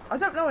 mummy? I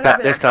don't know.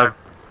 That this time.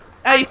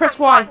 You press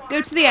Y.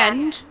 Go to the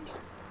end.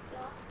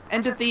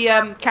 End of the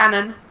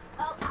cannon,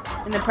 Oh,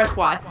 and then press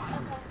Y. okay.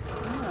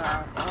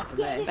 Ah, that's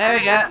Get me. in. There we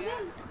go. Yeah,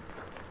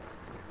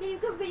 you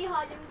go really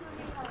high. Then we go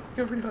really high.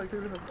 Go really high, go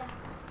really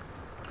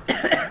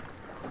high.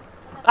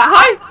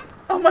 Hi.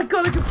 Oh my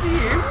god, I can see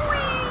you.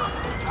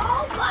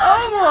 Oh my!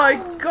 Oh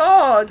my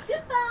god.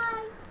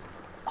 Goodbye.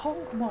 Oh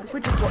my, we're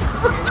just watching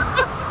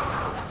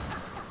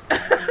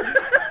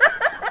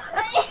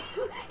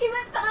He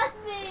went past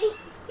me.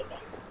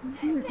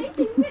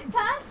 Nathan went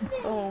past me.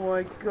 you. Oh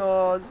my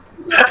god.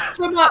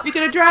 Swim up. You're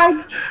gonna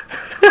drown.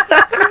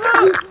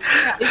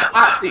 That is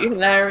absolutely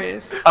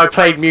hilarious. I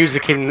played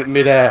music in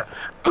midair.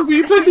 Oh,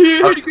 you played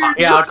the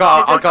Yeah, I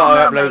gotta It's a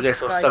upload mermaid,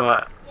 this or Skye.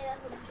 something. Yeah,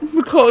 that's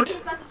what record. See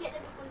if I can get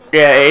them before Nathan.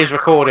 Yeah, it is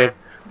recorded.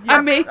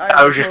 And me.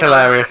 That was just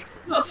hilarious.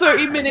 Not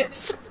 30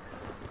 minutes.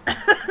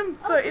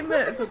 30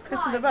 minutes of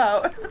pissing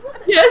about.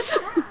 Yes.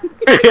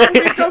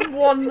 We've done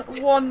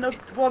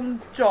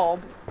one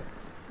job.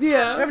 We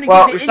Yeah. haven't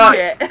Well, even it's given it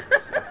in not- yet.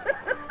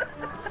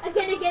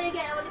 Again.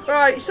 I want to get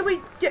Right, should we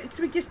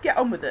just get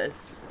on with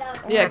this?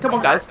 Yeah, come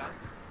on, guys.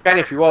 Can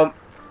if you want.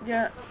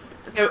 Yeah.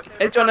 Do you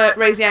want to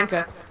raise the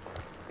anchor?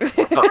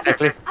 Not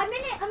technically. I'm in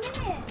it.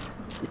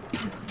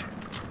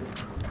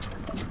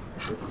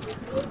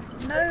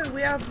 No,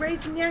 we are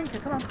raising the anchor.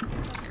 Come on.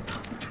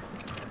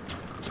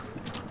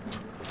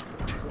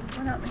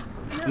 Run out me.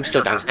 I'm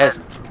still downstairs.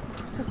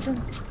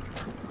 Sustenance.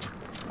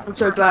 I'm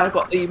so glad I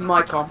got the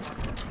mic on.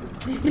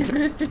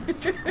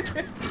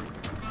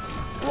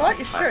 What?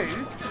 Your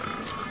shoes?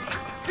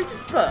 Who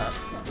just burped?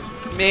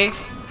 Me?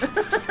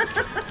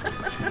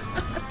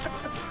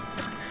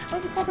 That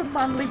was a proper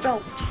manly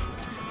belch.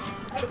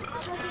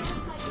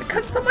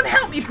 Can someone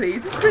help me,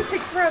 please? This is going to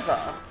take forever.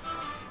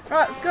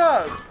 Right, let's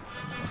go.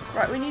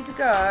 Right, we need to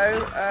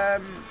go.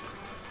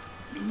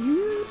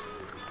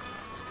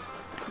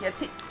 Yeah,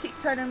 keep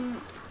turning.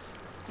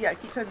 Yeah,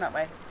 keep turning that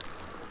way.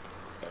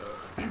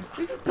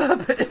 We just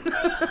burp it.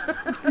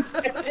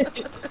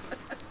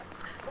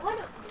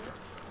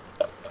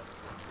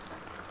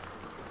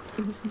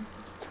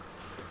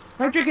 If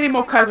I drink any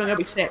more coke, I'm gonna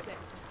be sick.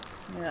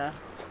 Yeah.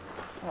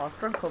 Oh, I've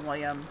drunk all my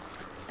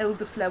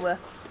elderflower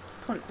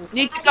tonic water.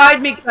 You need to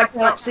guide me because I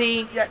cannot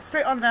see. Yeah,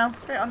 straight on now.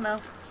 Straight on now.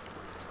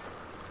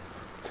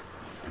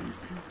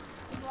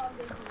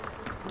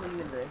 What are you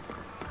gonna do?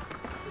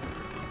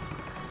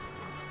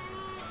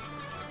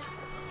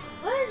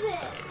 What is it?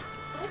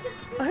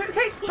 Who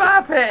keeps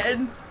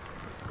burping?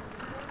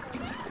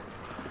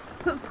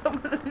 Is that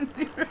someone in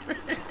here?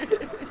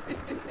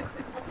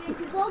 I'm getting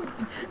too bummed.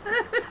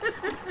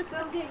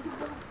 I'm getting too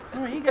bummed.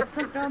 Alright, you get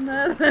drunk down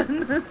there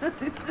then.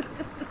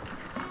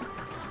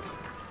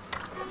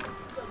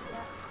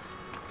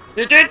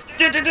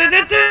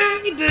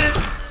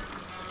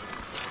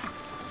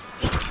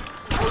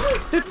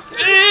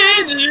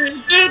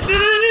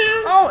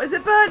 Oh, is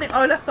it burning?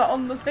 Oh, I left that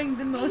on the thing,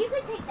 didn't Hey, I? you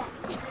can take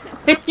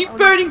that. You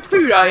burning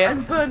food, are you?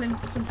 I'm burning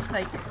some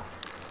snake.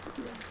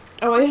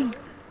 Oh yeah.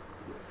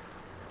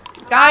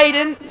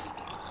 Guidance.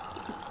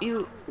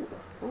 You.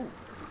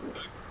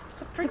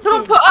 Stop Can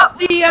someone drinking. put up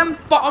the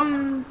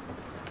bottom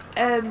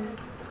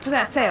for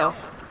that sail?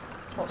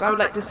 I would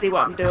like to see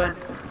what I'm doing.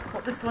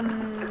 What, this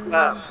one?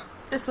 Well.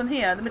 This one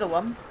here, the middle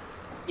one.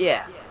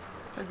 Yeah.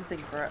 Where's the thing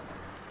for it?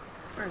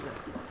 Where is it?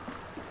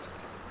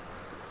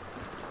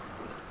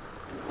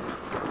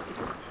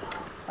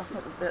 That's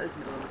not the middle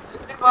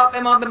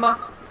one. Bit more.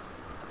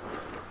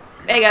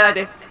 There you go, I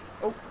do.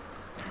 Oh.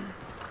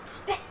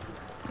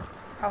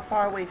 How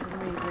far away from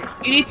me?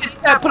 You need to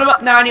put them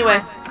up now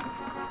anyway.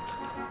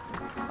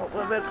 Oh,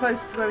 well, we're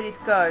close to where we need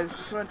to go, so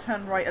if you want to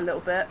turn right a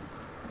little bit.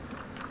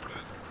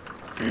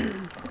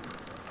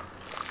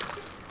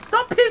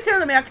 Stop puking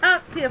on me, I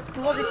can't see a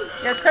bloody...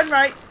 Yeah, turn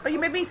right. Oh, you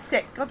made me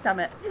sick, god damn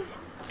it.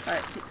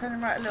 Right, keep turning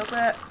right a little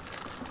bit.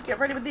 Get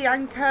ready with the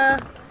anchor.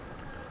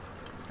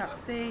 Can't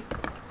see.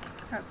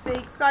 Can't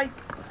see. Skye,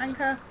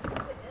 anchor.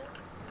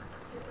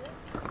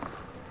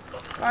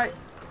 Right,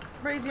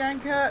 raise the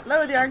anchor.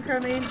 Lower the anchor, I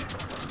mean.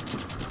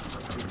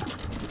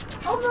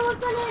 Oh no, I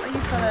fell Are in. you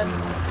fell in?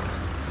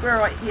 We're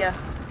right here.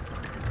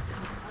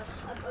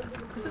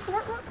 Is this the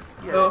right one?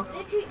 Yeah. Oh.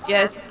 Literally,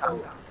 Yes.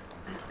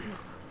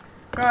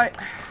 Right.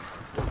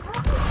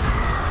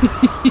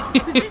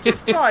 Did you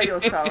just fry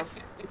yourself?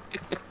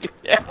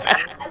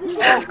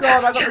 Oh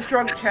god, I got the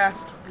drunk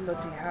chest.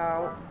 Bloody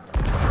hell.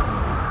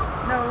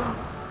 No.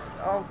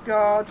 Oh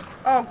god.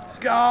 Oh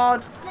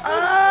god.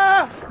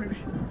 Ah! Let me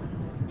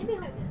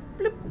hold it.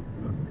 Bloop.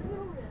 Let me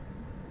hold it.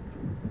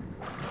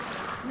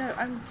 No,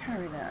 I'm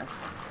carrying it.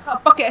 A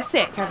bucket of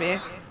sick, have you?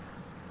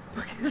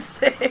 Fucking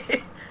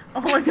sick.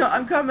 Oh my god,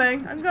 I'm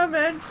coming. I'm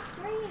coming.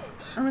 Where are you?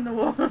 I'm in the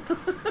water.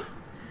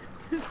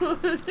 It's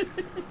water.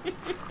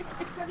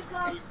 Try to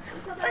come.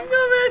 I'm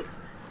coming.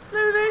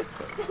 Slowly.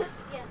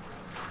 Yeah.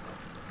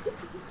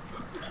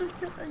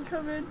 I'm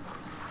coming.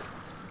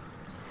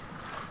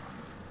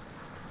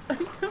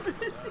 I'm coming.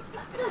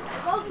 Still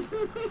bummed.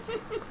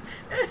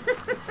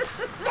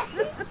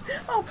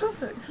 Oh,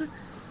 perfect.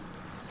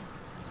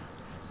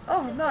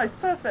 Oh, nice,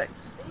 perfect.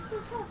 Are you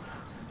still come?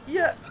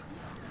 Yeah.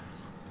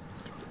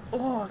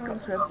 Oh, I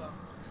got to him.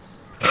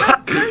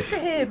 Go to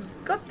him.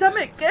 God damn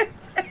it, go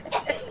to him.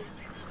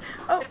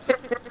 Oh. Go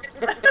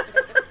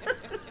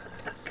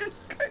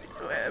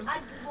to him.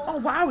 Oh,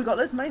 wow, we got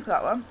loads of money for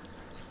that one.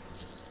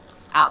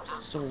 Oh,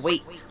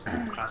 sweet.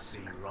 I see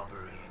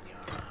robbery in your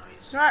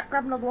eyes. Right,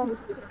 grab another one.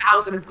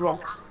 1,000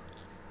 drugs.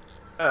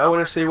 I want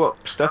to see what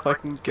stuff I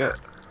can get.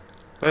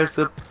 Where's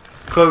the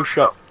clothes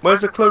shop?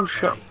 Where's the clothes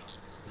shop? Hey,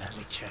 let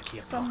me check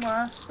your Somewhere,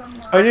 pockets.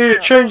 somewhere. I need to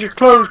change your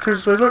clothes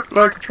because they look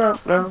like a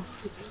tramp now.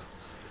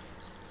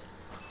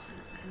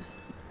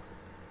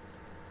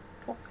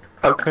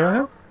 How can I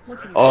help? What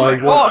do you I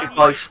need? want to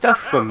buy stuff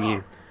from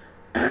you.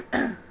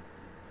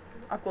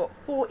 I've got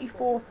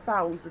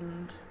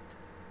 44,000.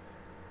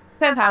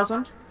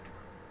 10,000.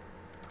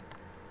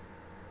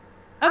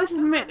 Oh,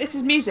 this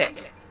is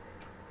music.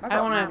 I I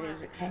got wanna- a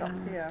music shop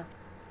here.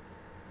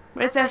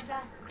 Where's the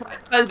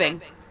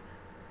clothing?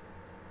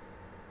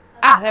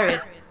 Ah, there it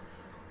is.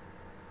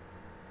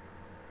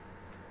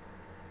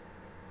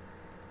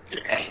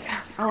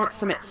 I want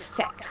something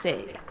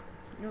sexy.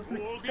 You want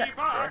something sexy?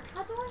 How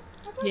do I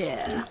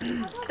Yeah.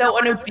 Don't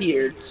want no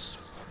beards.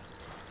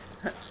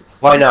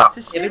 Why not?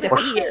 To Give it a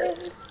shave beard.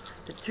 it.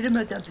 To trim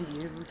it a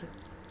beard.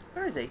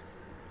 Where is he?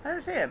 I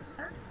don't see him.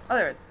 Oh,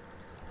 there he is.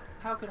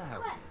 How can I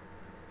help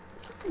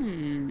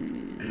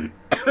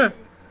you?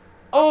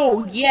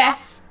 Oh,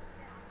 yes.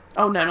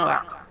 Oh, no, not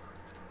that.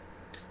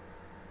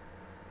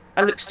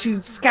 That looks too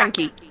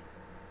skanky.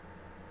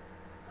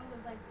 I'm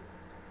gonna buy this.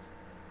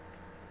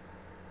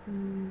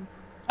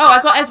 Oh,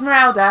 I got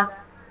Esmeralda.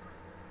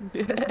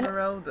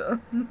 Esmeralda.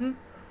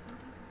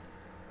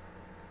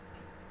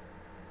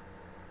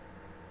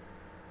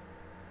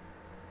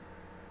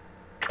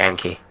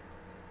 Kanky.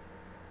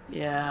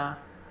 Yeah.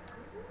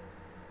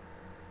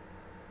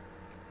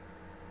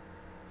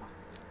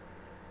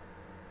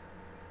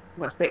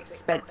 Well, it's a bit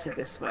expensive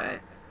this way.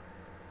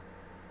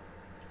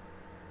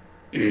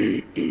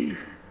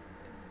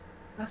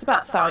 That's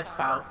about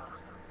 5,000.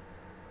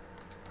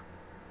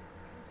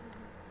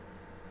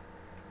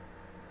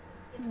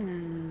 I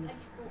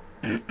just bought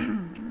some.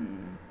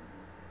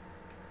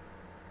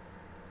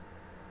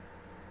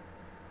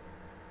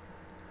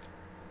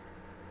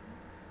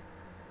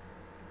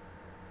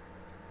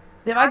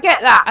 If I get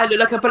that, I look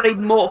like a bloody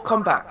Mortal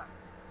Kombat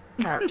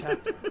character. I'm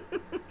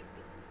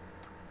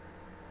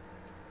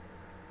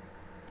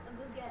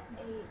gonna get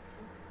a.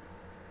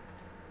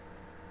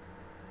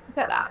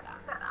 Get that.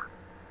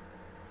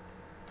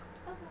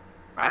 Okay.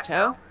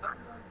 Righto. What do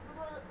I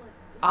look like?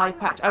 Eye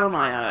patch. I don't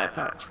mind eye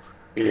patch.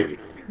 What are you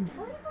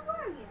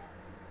wearing it?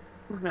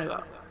 Where's my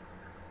God?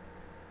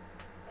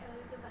 Okay, let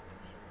me go back to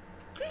the shirt.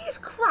 Did you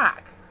just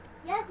crack?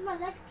 Yes, my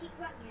legs keep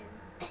cracking.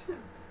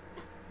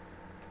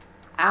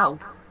 Ow.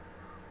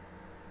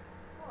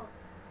 What?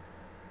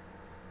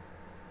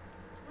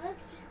 My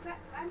legs just crack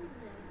randomly.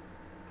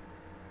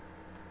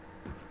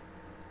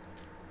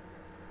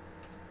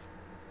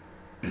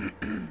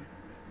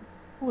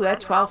 Oh, they're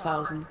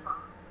 12,000.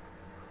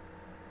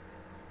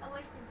 I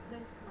wasted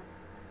most of my.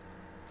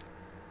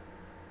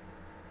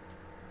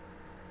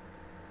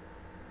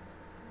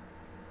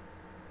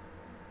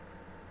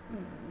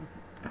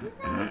 This is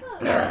how it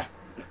goes.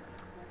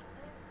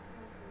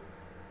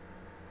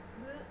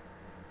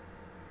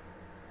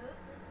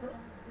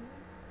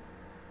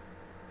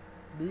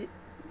 Blech.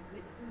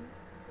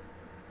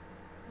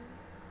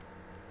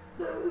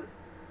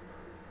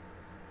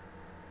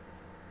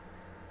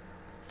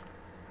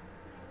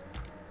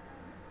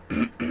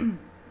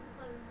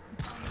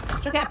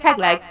 Should I get a peg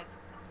leg?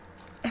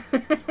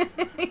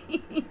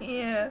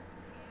 Yeah.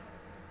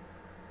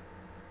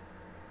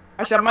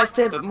 Actually, I might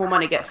save up more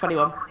money, get a funny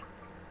one.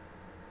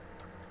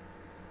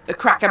 The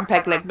crack and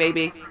peg leg,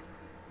 maybe.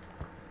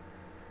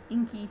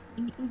 Inky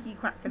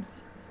Kraken.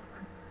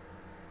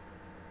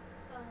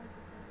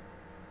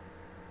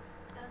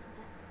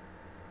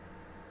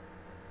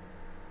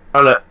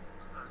 Oh look.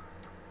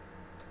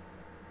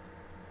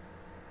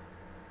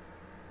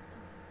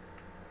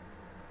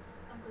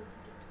 I'm going to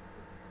get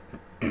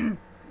this.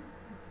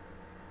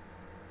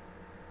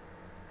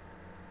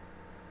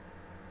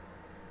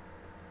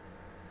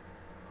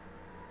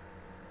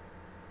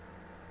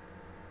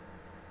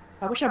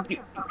 I wish I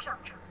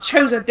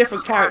chose a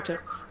different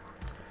character.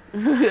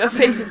 Her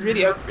face is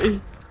really ugly.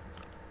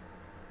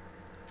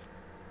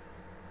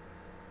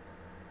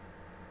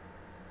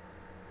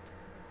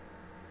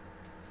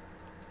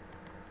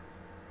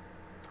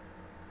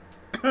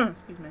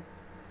 Excuse me.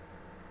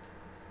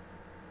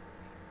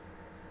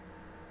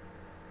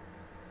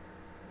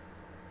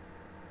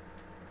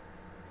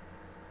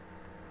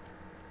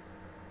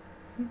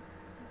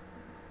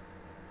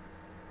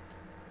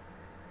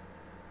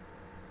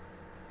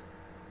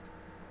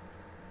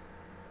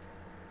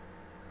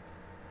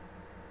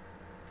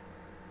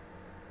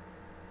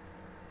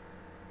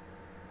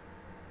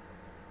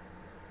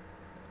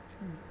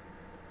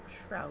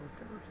 Shroud.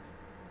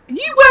 Are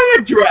you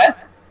wearing a dress?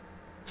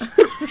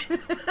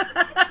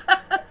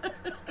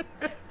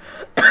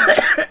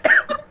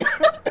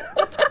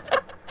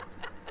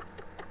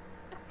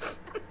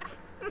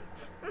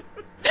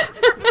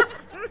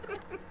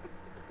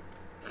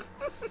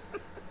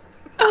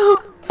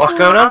 What's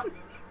going on?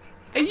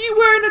 Are you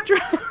wearing a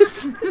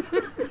dress?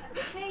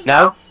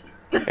 No?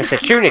 It's a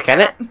tunic, isn't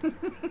it? No,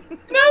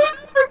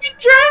 it's a freaking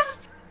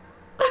dress!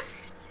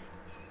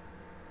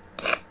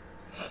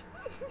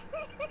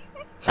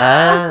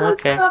 Ah,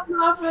 okay. Stop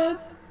laughing.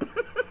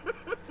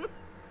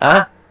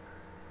 Huh?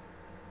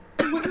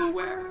 What you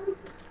wearing?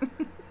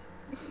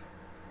 Just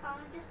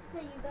to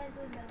say you guys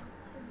would know.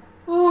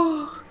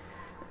 Oh.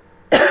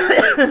 You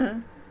guys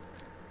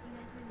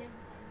would never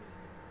find me.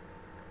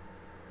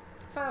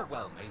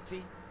 Farewell,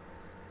 matey.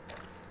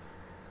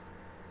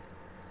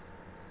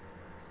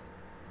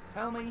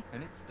 Tell me,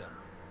 and it's done.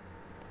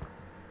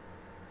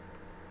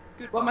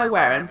 Goodbye. What am I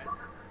wearing?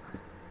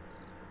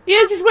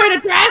 Yes, he's wearing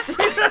a dress!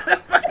 A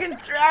fucking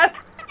dress!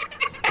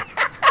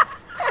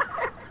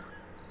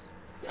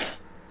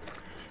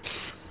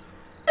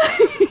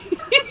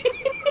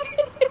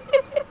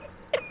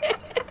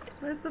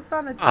 Where's the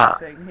vanity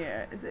thing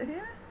here? Is it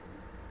here?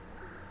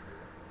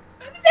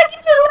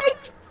 Your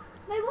legs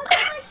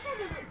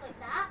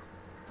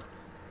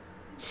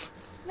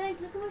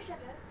Look at my shadow.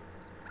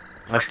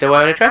 Am I still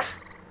wearing a dress?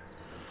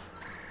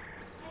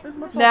 Where's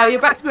my Now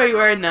you're back to where you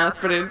were in now. It's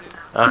brilliant.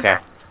 Okay.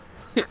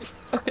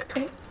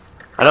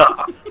 I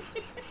don't.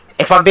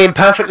 If I'm being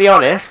perfectly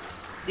honest,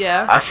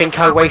 Yeah. I think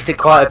I wasted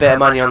quite a bit of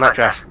money on that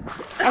dress.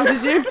 Oh,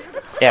 did you?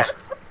 Yes.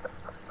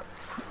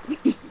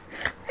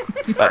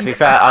 But to be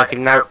fair, I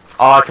can now.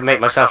 Oh, I can make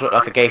myself look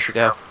like a geisha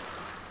girl.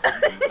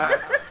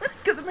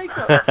 Get the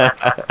makeup. Oh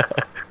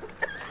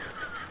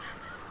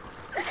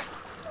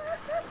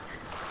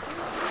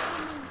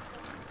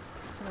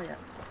yeah.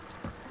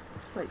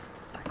 Just wait.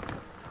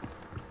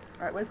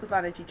 Alright, where's the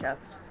vanity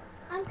chest?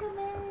 I'm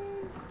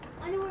coming.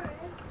 I know where it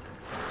is.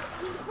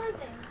 You need the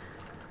clothing.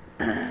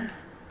 You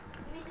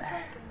need the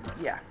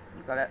clothing. Yeah,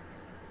 you got it.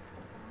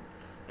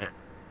 That's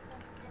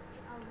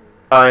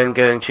the I'm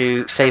going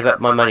to save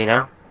up my money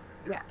now.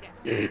 Yeah.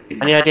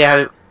 Any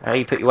idea how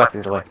you put your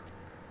weapons away?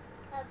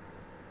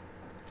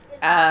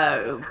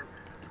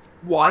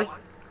 Why?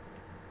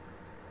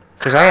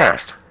 Because I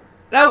asked.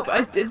 No,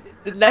 I did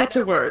the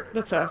letter word.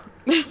 That's a.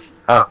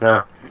 Oh,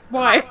 no.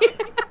 Why?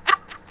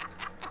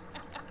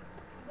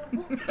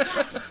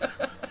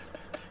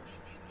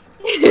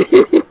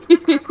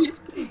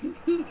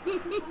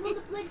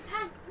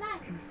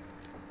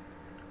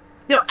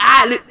 No,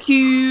 I look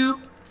cute.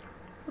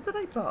 What did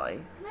I buy?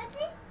 Can I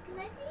see? Can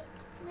I see?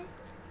 Can I see?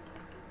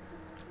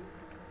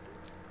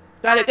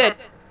 Do I look good? Let me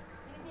see,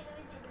 let me see,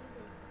 let me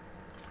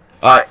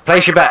see. Alright,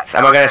 place your bets.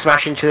 Am I going to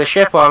smash into the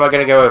ship or am I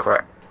going to go over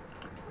it?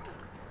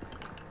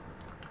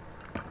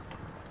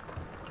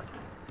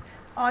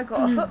 I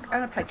got a hook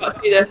and a peg. Got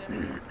to do this.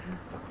 Can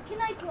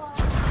I draw?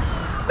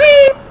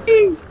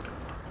 Whee!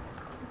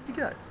 Where'd you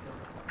go?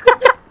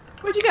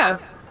 Where'd you go?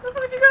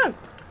 Where'd you go?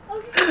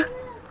 Oh, she's over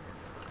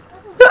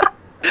there.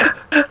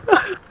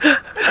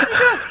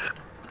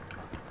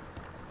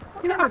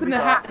 You're not up in the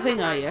hat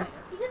thing, are you?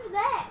 He's over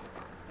there.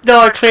 No,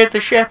 I cleared the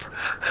ship.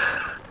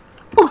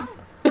 Oh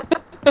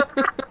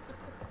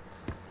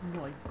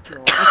my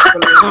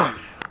god.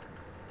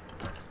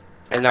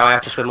 And now I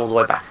have to swim all the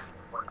way back.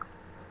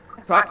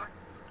 That's right.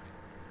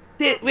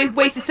 We've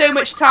wasted so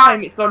much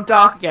time, it's gone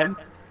dark again.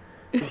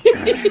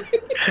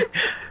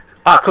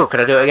 Ah, cool.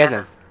 Can I do it again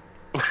then?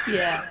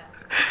 Yeah.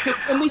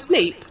 Can we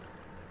sleep?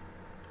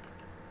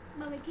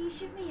 Mummy, can you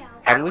shoot me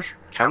out?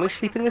 Can we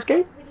sleep in this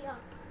game? Really up.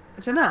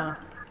 I don't know.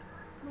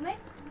 Mummy?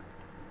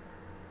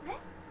 Mummy?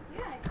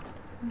 You're right.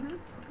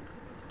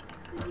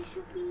 Could you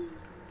shoot me?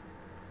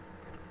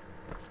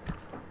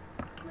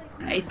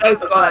 Wait, It's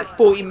over by like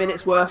 40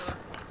 minutes worth.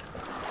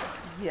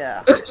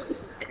 Yeah.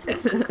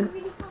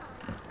 really far.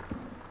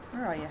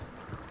 Where are you?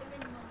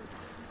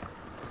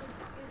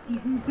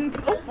 I'm in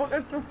the Oh fuck,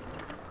 I fell.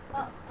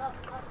 Up, up, up,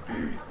 up,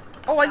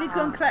 Oh, I need to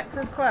go and collect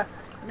a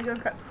quest. Let me go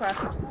and collect a quest.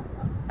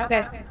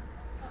 Okay.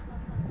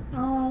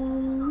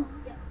 Oh.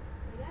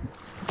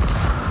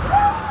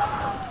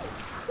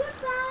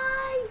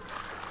 Goodbye!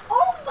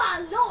 Oh my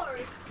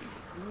lord!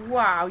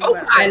 Wow, you Oh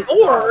went. my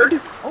lord!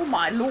 Oh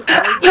my lord.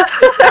 It's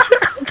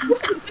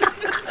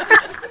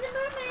in the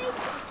mermaid!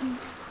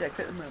 Yeah,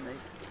 click the mermaid.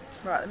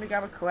 Right, let me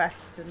grab a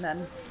quest and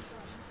then.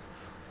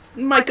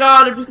 Oh my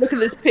god, I'm just looking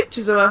at these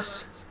pictures of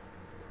us.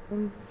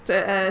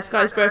 It's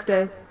Skye's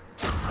birthday.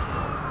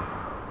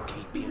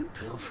 Keep you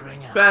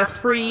pilfering It's out.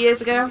 3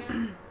 years ago.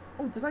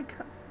 Oh, did I?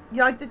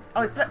 Yeah, I did.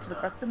 Oh, I selected a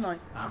quest, didn't I?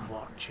 I'm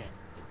watching.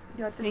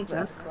 Yeah, I did Think so.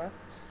 select a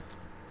quest.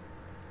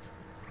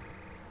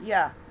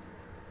 Yeah.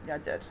 Yeah, I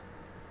did.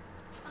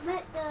 I'm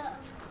at the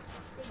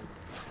thing.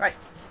 Right.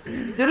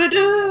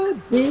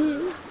 Do-do-do.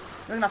 We're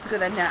gonna have to go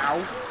there now.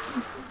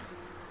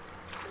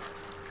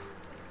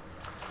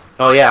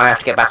 Oh yeah, I have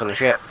to get back on the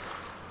ship.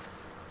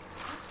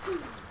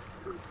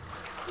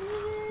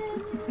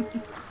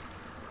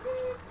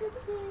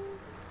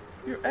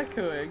 You're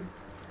echoing.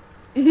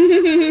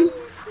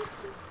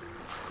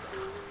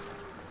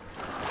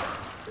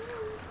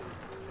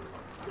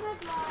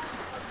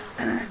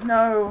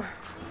 No.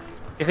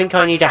 You think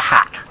I need a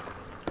hat?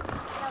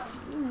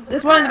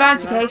 There's one in the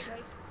vanity case.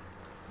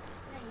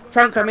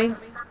 Trunk, I mean.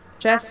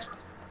 Chest.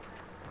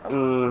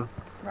 Hmm.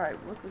 Right,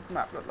 what's this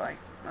map look like?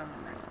 Okay.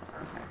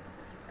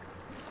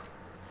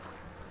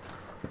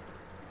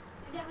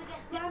 You never guess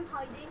where I'm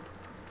hiding.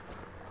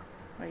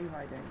 Where are you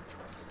hiding?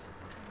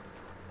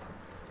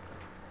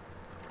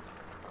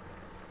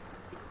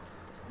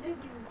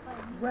 Nobody will find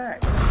me. Where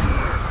is this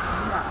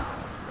map?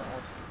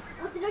 God.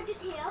 What did I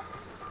just hear?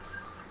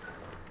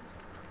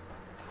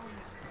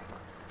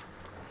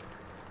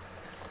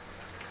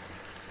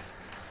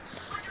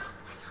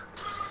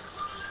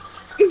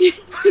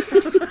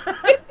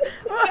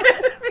 What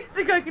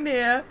music I can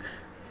hear?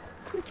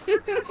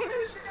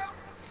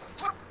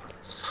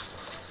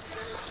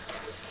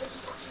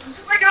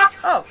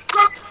 Oh.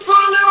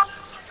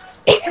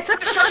 It's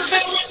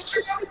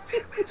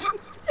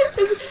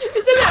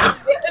a little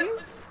kitten.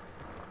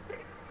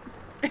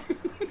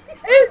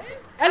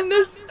 And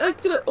there's a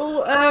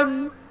little,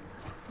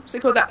 what's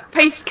it called? That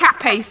paste, cat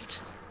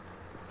paste.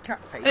 Cat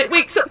And face. it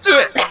wakes up to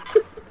it.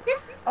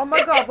 Oh my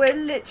god, we're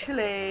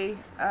literally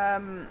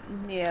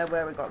near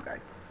where we gotta go.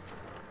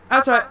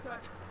 That's right.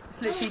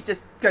 It's literally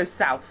just go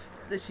south.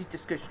 Literally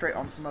just go straight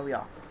on from where we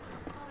are.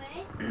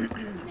 Okay. Look at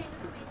me, look at me.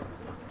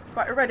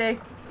 Right, we're ready.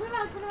 Turn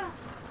around, turn around.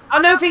 Oh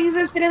no, things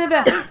are still in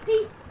the there.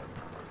 Peace.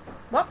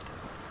 What?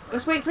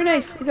 Let's wait for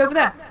Nath. He's over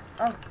there.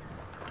 Oh.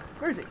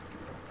 Where is he?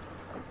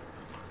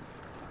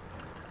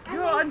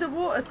 You're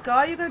underwater,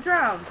 Skye. You're going to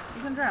drown.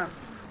 You're going to drown.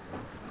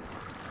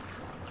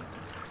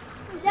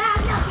 Yeah,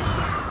 I'm not gonna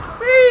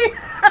Whee!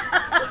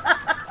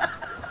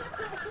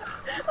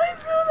 I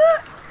saw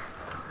that.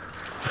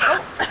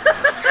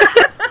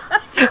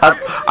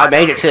 I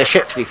made it to the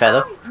ship, to be fair,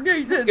 though. No,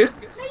 you didn't. Hey,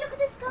 look at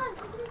this sky. Look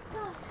at this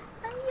sky.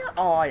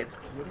 Oh, it's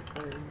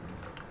beautiful.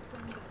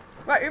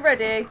 Right, you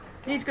ready?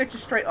 You need to go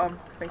just straight on,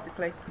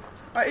 basically.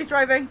 Right, who's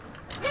driving?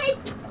 Hey.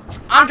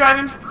 I'm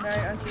driving. No,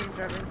 Auntie's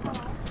driving.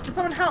 Can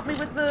someone help me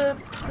with the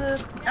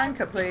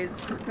anchor, please?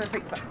 It's going to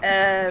take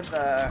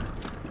forever.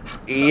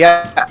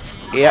 Yeah.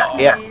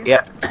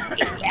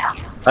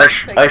 I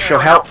shall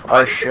help.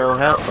 I shall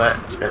help. But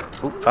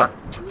oop, fuck.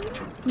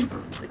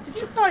 Did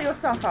you fire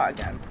yourself out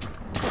again?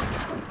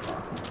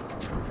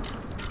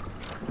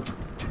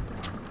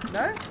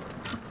 No?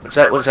 What's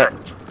that? What's that?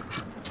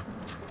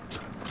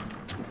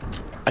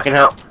 I can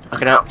help. I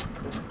can help.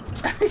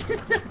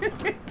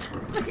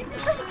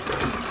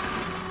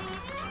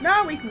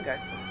 Now we can go.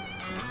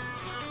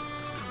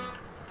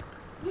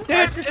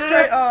 No, just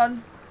straight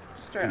on.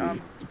 Just straight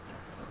on.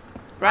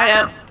 Right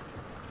out.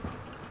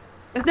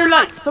 There's no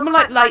lights. Put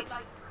my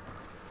lights.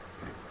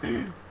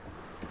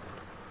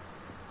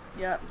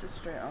 Yeah, just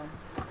straight on,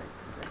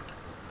 basically.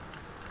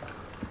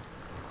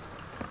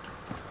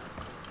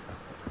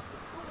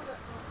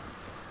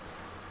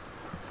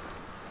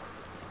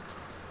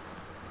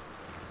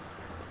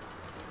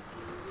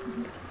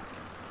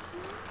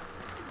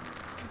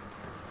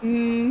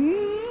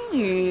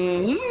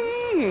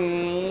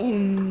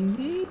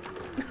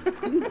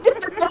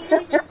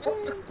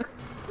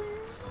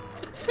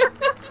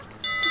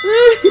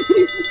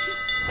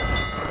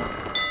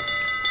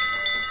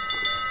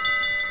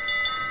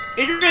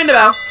 Is you ring the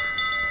bell?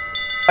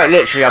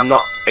 Literally, I'm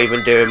not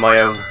even doing my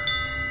own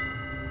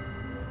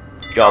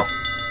job.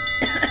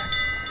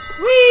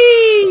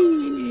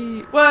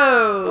 Whee!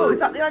 Whoa! Oh, is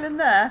that the island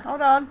there?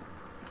 Hold on.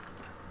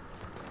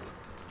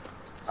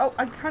 Oh,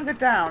 I can't go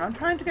down. I'm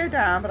trying to go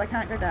down, but I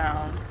can't go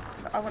down.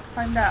 I want to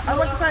climb down. I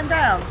want to climb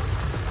down.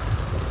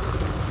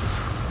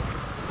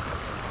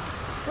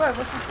 Whoa,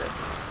 what's happening?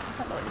 What's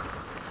that noise?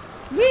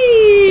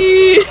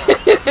 Whee!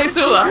 It's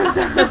all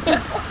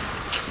right.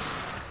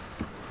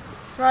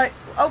 Right.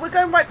 Oh, we're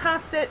going right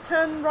past it.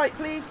 Turn right,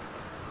 please.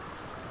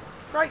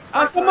 Right.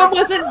 Oh, right, someone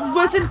right.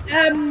 wasn't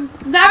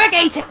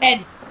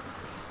navigating.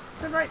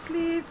 Turn right,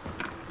 please.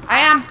 I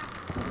am.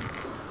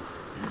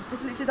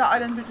 It's literally that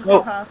island we just Oh.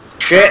 went past.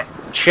 Shit,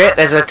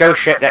 there's a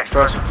ghost ship next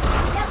to us.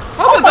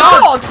 Oh, my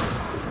god!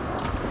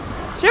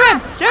 Shoot him!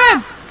 Shoot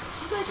him!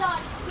 You're gonna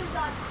die. You're gonna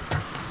die.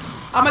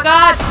 Oh my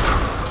god!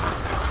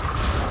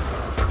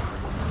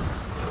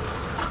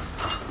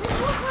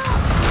 Let's walk out.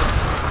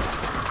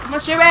 I'm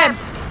gonna shoot him!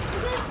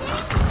 You're gonna sing?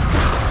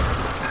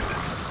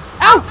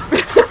 Oh!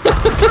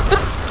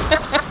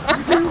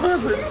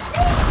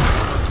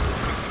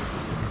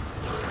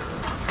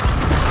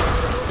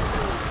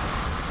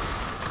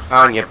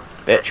 On you,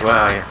 bitch, where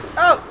are you?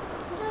 Oh!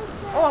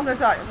 Oh, I'm gonna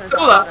die. I'm gonna die.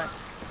 Hold up.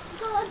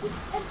 Go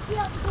empty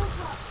out the door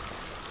top.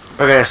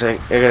 We're gonna sink.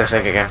 You're gonna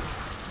sink again.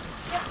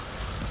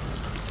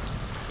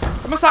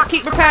 I'm gonna start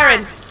keep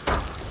repairing.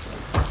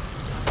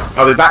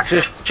 I'll be back to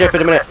the ship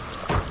in a minute.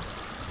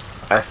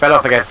 I fell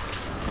off again.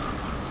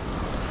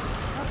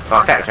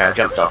 Well, technically I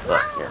jumped off,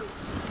 but yeah.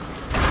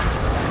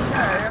 No,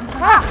 I'm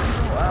trying to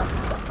get water.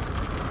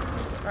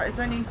 Right, is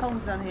there any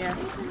holes down here? I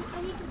need some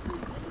food.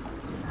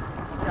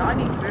 Yeah, I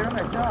need food. I'm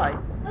gonna die.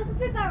 Where's the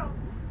food barrel?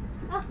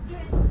 Ah, here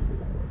it is.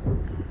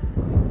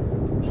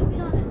 8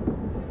 bananas.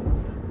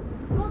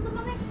 You want some,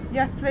 Mummy?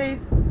 Yes,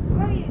 please.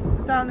 Where are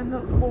you? Down in the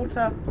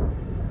water.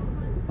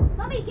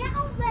 Mummy, get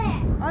out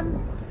there!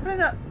 I'm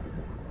filling up.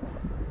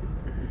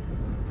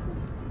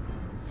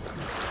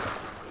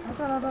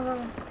 Hold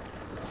on.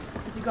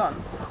 Is he gone?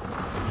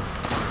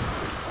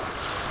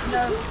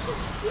 No.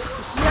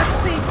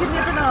 Yes, please, give me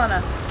a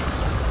banana.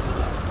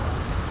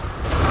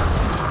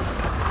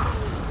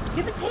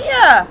 Give it here!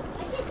 I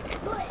did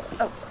put it.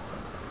 Oh.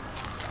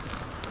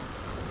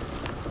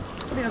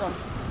 Give me another one.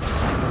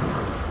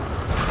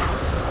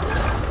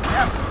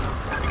 Yeah.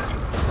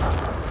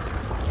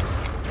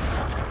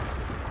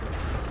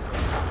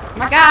 Oh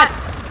my god!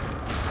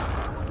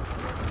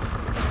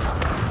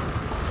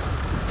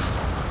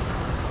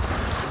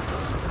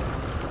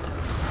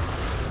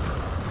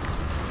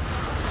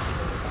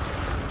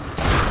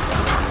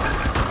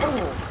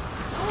 Oh.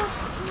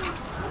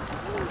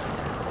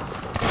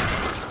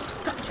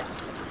 Gotcha.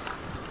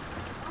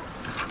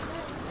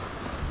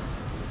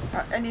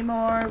 Any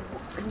more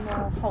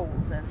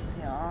holes in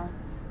here? I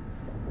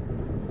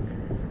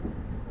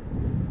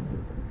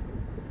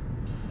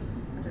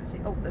don't see.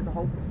 Oh, there's a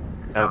hole.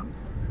 Oh.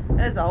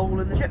 There's a hole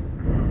in the ship.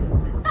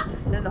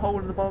 Then the hole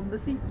in the bottom of the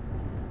sea.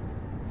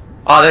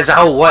 Oh, there's a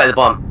hole right at the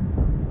bottom.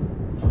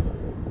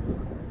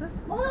 Is there?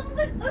 Oh, I'm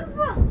going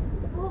over us!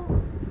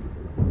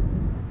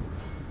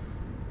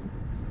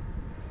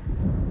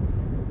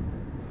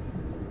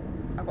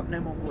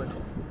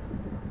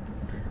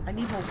 I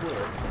need more wood.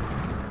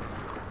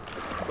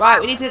 Right,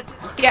 we need to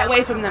get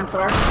away from them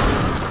first.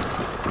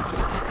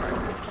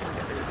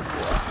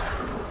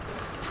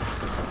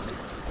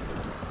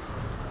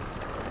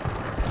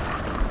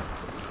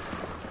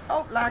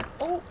 Oh, lag.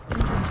 Oh.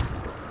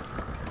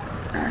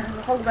 There's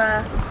a hole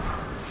there.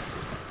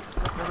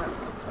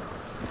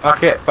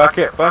 Bucket,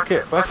 bucket,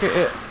 bucket, bucket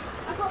it.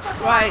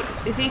 Right,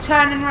 is he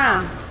turning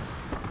round?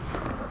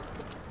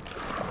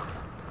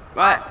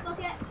 Right.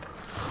 Bucket.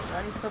 I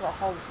only filled a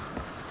hole.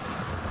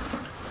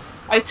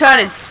 Oh, he's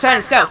turning. He's turning.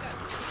 Let's go.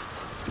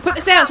 Put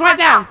the sails right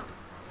down.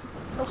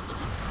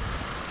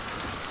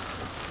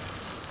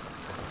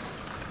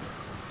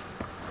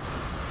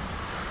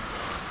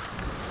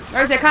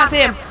 Where is he? I can't see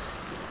him.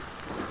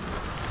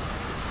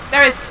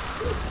 There he is.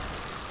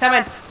 Come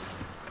in.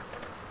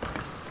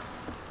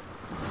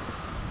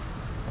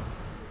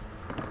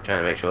 Trying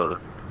to make sure that.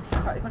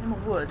 Right, you got any more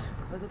wood?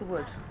 Where's all the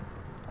wood?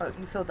 Oh,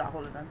 you filled that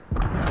hole in then.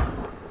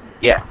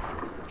 Yeah.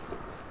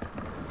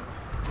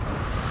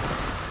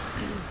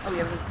 Oh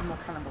yeah, we need some more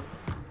cannibals.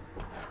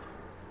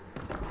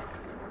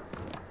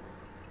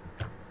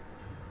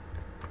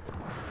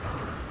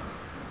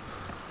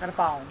 Got a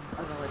bomb. I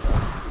don't know where it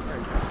goes.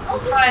 I'm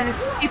trying to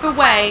keep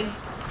away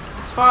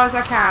as far as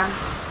I can.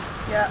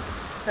 Yeah,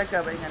 they're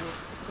going.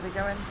 Are they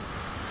going?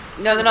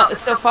 No, they're not. They're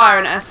still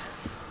firing at us.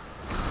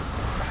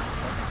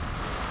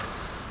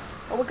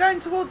 Oh, we're going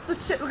towards the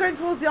ship. We're going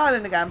towards the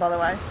island again, by the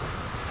way.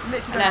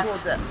 Literally going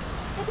towards it.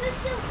 But there's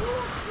still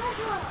more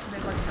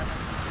treasure.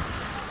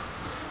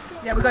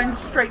 Yeah, we're going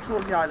straight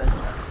towards the island.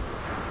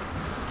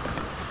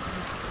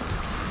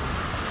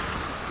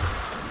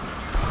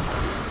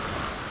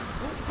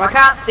 I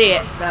can't see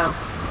it, so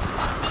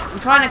I'm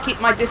trying to keep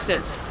my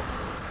distance.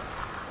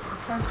 I'm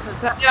trying to...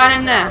 Is that down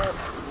in there?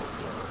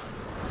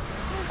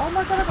 Oh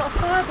my god, I've got a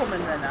firebomb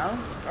in there now.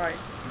 Right,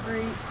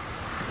 3.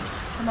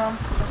 Come on.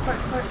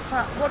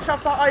 Watch out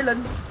for that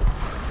island.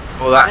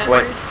 Well, that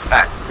went.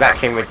 That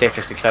came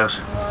ridiculously close.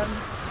 1.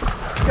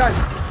 Go.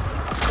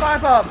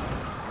 Firebomb.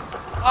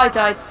 I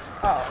died.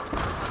 Oh.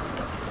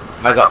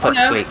 I got put Oh,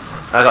 no. to sleep.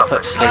 I got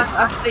put to sleep.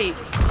 I'm asleep.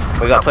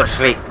 We got put to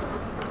sleep.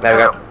 There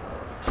we go.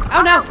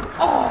 Oh no!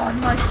 Oh,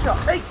 nice shot.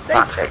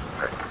 Fuck's sake.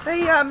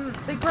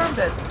 They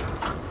grounded.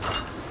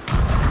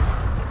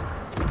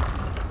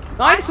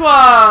 Nice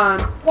one!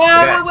 Whoa,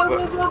 Yeah, whoa, whoa,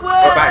 whoa, whoa,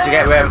 whoa! We're back to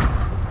get rim.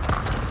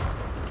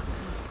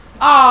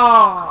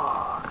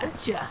 Oh,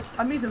 just.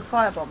 I'm using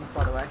firebombs,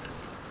 by the way.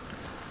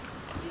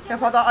 Go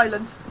by that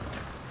island.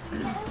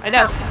 I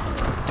know.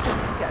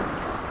 Get him.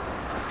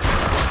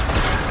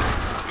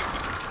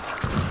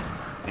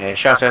 Yeah,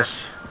 shot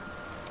us.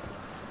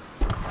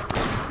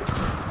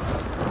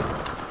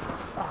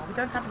 Oh, we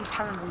don't have any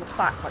cannons on the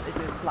back like they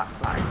do in Black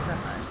Flag,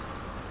 don't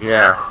they?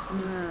 Yeah.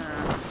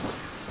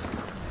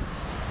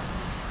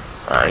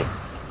 Right.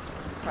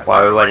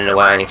 While we're running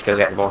away, I need to go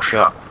get more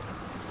shot.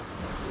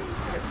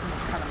 Get some more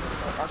cannons.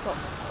 I've got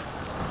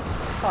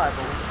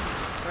fireballs.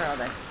 Where are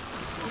they?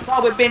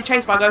 Oh, we're being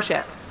chased by a ghost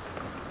ship.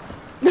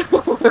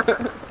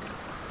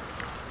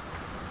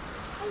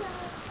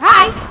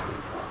 Hi!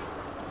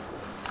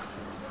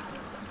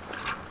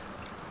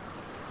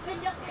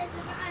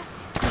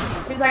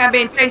 Feels like I'm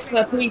being chased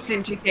by the police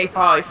in GTA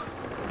 5.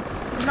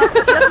 You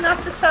don't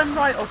have to turn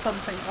right or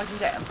something so I can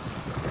get him.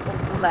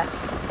 Or left.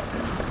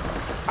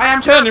 I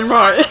am turning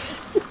right.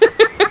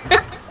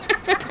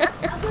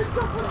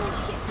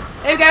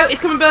 There we go, it's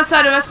coming both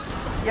sides of us.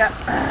 Yeah.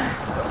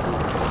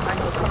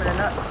 Angle coming in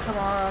up. Come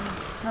on.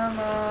 Come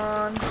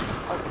on.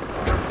 Oh,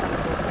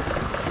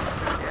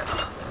 yeah.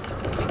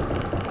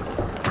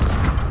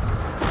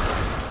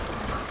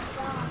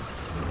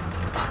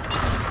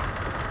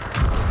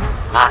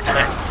 Ah, damn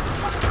it.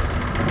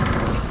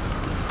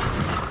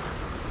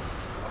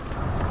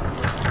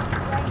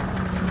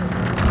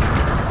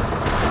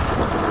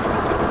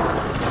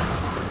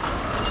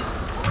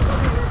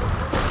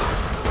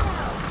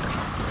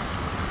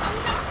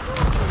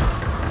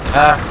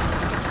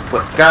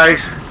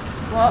 Guys,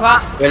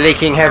 What? we're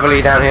leaking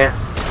heavily down here.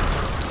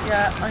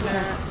 Yeah, I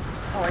know.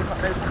 Oh, I've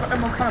got no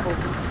more cannibals.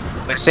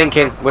 We're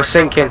sinking. We're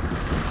sinking.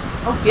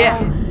 Oh, yeah.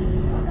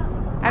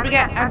 How do we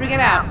get out? How do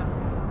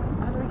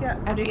we get?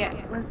 How do we get?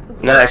 Where's the...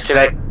 No, it's too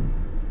late.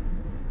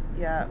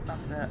 Yeah,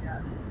 that's it.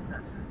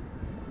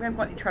 We haven't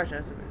got any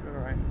treasures, so we're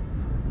alright.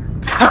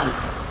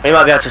 We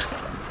might be able to.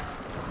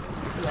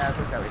 Yeah,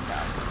 we're going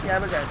down. Yeah,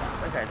 we're going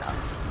down. We're going down.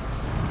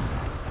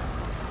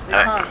 We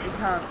Alright.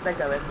 can't. They're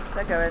going.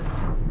 They're going.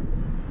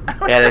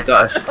 Yeah, they've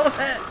got us.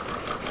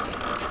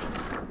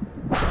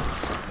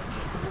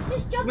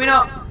 We're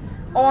not.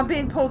 Oh, I'm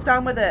being pulled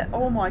down with it.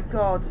 Oh my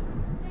god.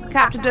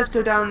 Captain does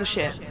go down the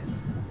ship.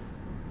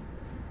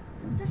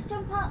 Just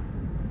jump up.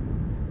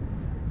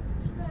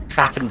 It's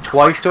happened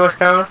twice to us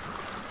now.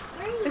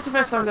 It's the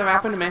first time it's ever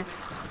happened to me.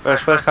 Well,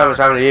 it's the first time it's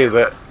happened to you,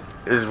 but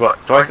this is what,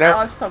 twice now?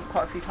 I've sunk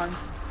quite a few times.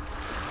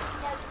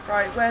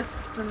 Right, where's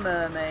the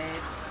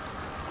mermaid?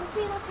 I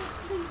see like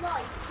a blue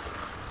light.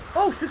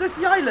 Oh, should we go to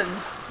the island?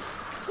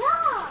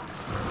 Yeah.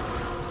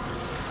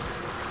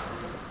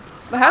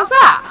 The hell's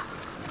that?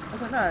 I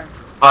don't know.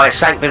 Oh, it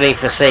sank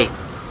beneath the sea.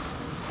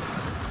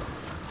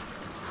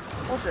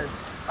 What does?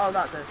 Oh,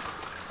 that does.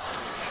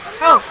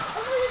 Oh!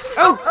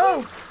 Oh!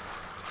 Oh!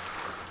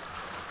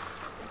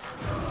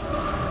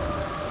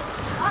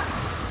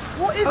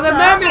 What is Oh, the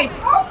that? mermaids!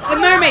 The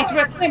mermaids!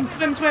 Swim,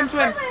 swim, swim,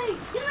 swim.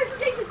 Get away from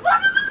David. Go!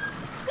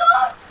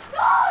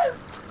 Go!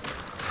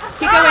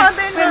 Keep Ah, going. I'm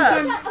in Swim, there.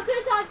 swim. I'm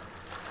gonna die.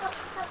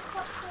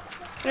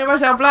 There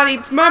was a bloody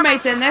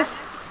mermaids in this.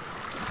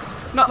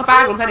 Not the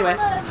bad ones, anyway.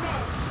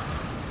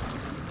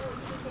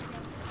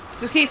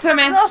 Just keep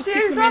swimming. It's Just after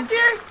keep you, it's swimming.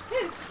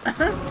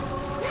 after you!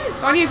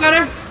 Go on, you got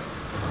her.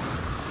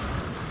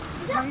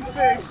 Having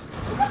food.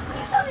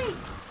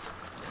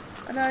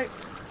 I know.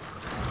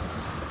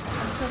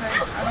 I'm swimming,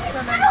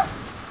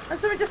 I'm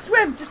swimming, just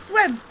swim, just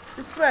swim,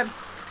 just swim.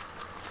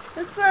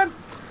 Just swim.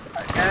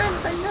 I'm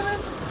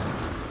going.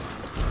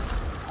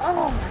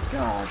 Oh my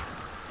god.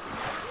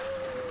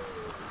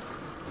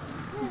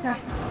 Okay.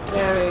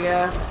 There we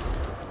go.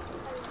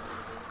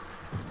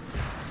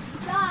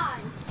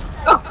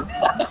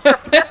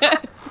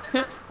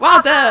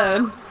 Well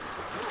done.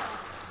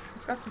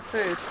 Let's grab some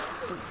food.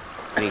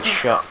 I need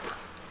shot.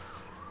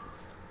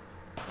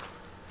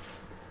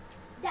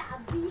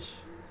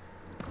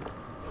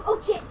 Oh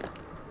shit!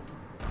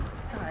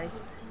 Skye.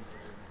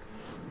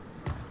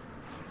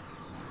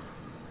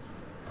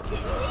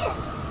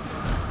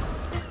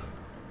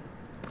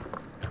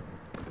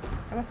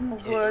 I got some more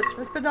wood.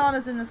 There's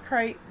bananas in this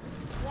crate.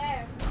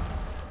 Where?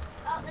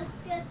 Oh, the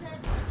skeleton.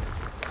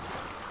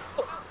 I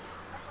saw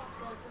a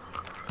skeleton.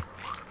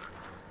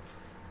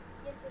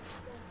 Yes, there's a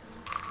skeleton.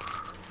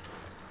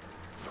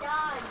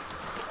 Die!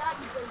 Die,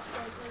 you good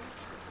skeleton.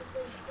 You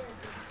good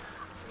skeleton.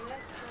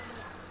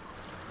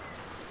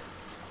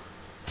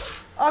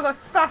 Oh, I got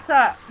spat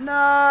at. No,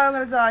 I'm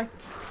gonna die.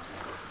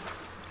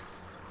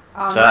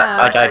 Oh, So no.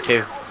 I died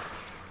too.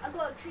 I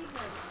got a treatment.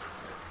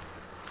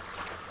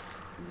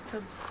 You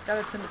killed the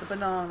skeleton with a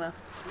banana.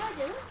 No, I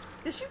didn't.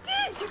 Yes, you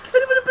did. You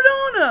killed him with a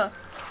banana.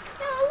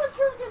 No, I would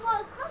killed him while I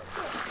was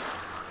crouching.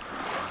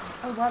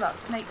 Oh wow, that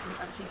snake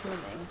didn't actually kill me.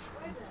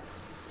 Where is it?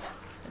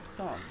 It's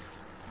gone.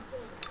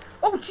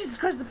 Oh Jesus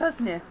Christ, there's a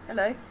person here.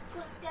 Hello.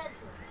 Got a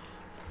skeleton.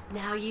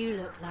 Now you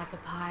look like a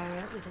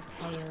pirate with a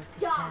tale to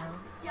Die! tell.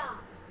 Die!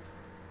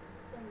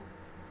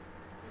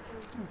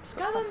 Oh, she's Go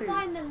got and tattoos.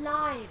 find the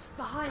lives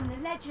behind the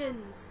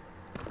legends.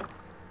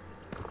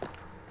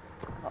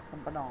 Got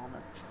some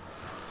bananas.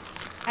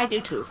 I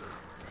do too.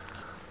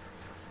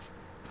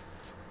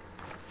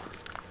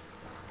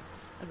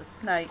 There's a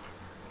snake.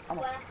 I'm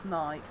a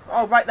snake.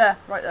 Oh, right there,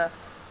 right there.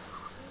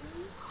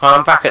 Oh,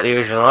 I'm back at the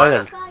original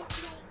island. Sky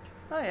snake.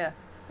 Oh yeah.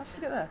 How did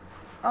you get there?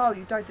 Oh,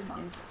 you died, didn't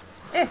you?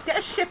 Here, get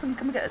a ship and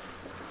come and get us.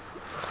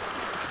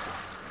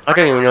 I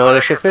don't even know where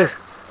the ship is.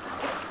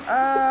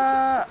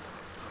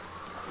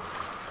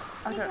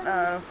 I don't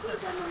know.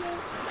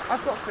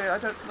 I've got food. I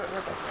don't. Where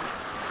about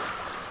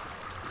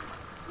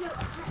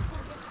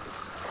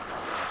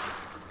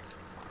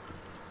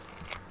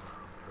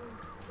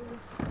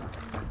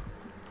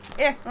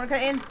Here, wanna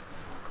get in?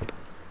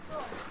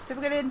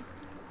 People get in.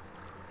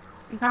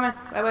 I'm coming.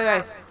 Wait, wait,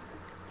 wait.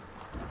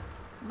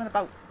 I'm on a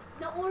boat.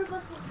 Not all of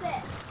us will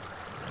fit.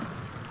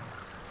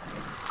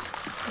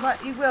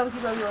 Right, you will, you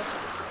will, you will.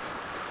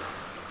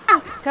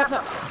 Cups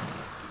up.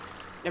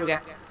 There we go.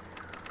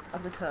 I'll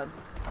return.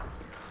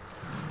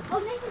 Oh,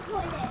 Nathan's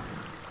not in it.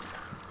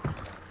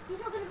 He's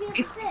not going to be able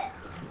to fit.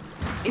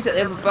 He's at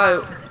the other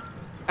boat.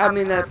 I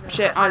mean the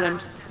shit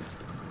island.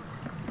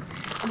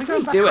 Are we How do going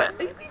you back? do it?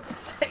 Are you being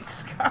sick,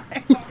 Skye?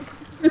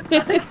 I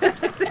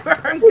can't see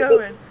where I'm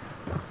going.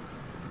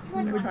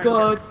 Can I drive?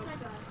 God. Can I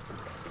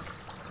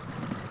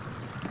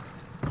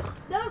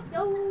drive?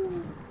 No,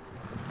 no.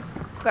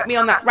 Get me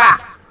on that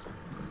raft.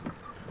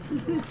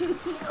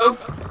 Oh.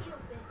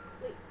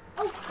 Wait.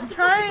 Oh, I'm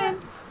trying.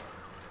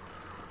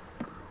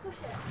 push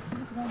it.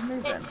 Because I'm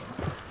moving.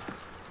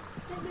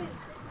 Don't move.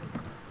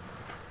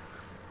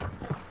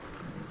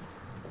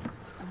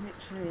 I'm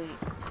literally.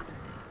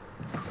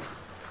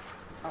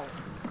 Oh,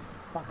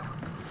 bugger.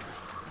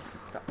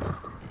 Stop. Can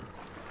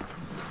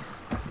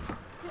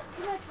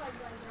I try and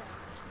drive it?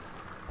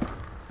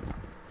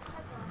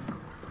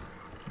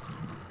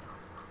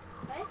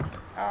 Okay?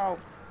 Oh,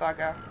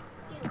 bugger.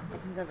 Skid off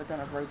I've never done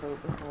a rowboat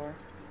before. it.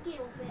 Skid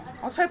off it.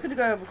 I was hoping to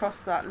go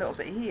across that little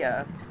bit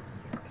here.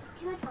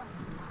 Can I try?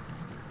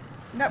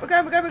 No, we're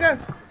going, we're going, we're going.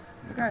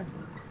 We're going.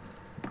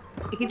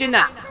 You can do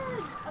that.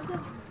 I'm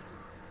going.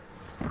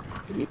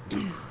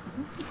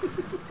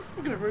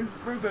 I'm going to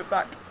rowboat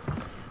back.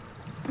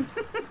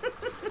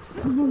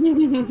 Oh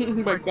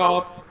my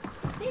god.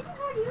 Nathan's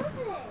already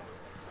over there.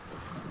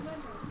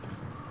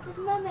 There's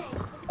a mermaid.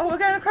 Oh, we're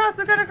going across,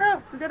 we're going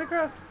across, we're going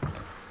across.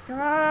 Come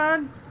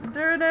on, I'm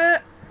doing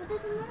it. But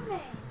there's a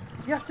mermaid.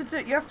 You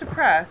have to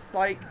press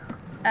like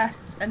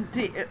S and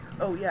D.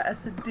 Oh yeah,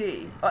 S and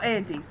D. Or A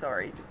and D,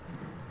 sorry.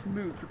 To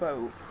move the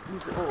boat,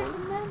 move the There's a oars.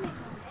 mermaid.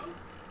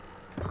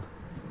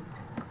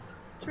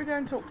 Should we go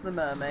and talk to the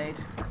mermaid?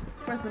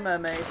 Where's the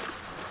mermaid?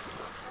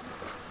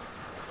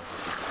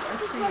 I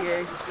see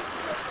you.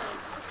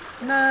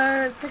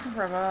 No, it's taking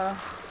forever.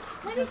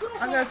 Maybe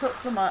I'm going to talk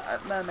to the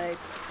mermaid.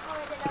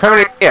 Coming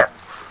in here.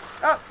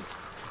 Oh,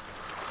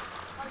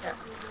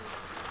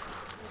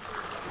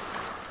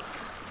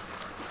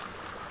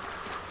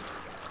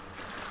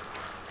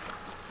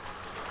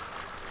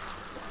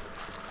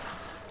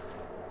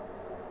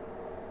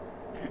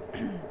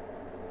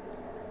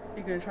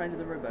 You're going to try and do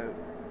the rowboat.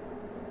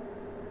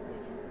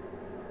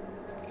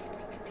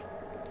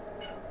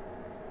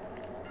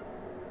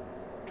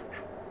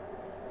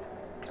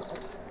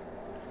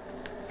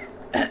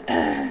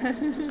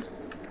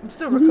 I'm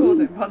still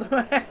recording, by the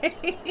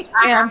way.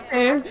 I am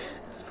too.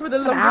 It's probably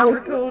the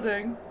longest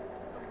recording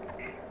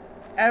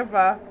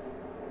ever.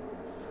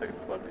 So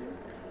funny.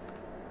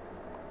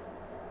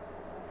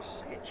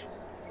 Oh, itch.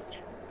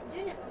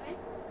 Doing it, Mummy.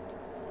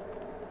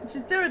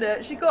 She's doing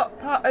it. She got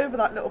part over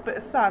that little bit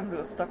of sand we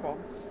got stuck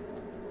on.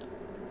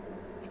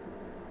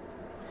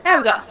 Yeah,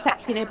 we got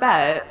sexy in a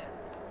boat.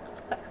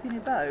 Sexy in a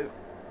boat.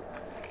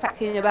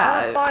 Sexy in a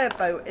I'll boat. buy a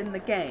boat in the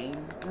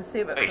game. Let's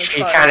see if it's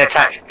She can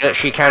attach.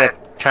 She can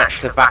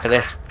attach the back of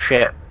this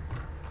ship.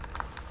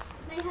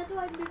 Now, how do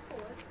I move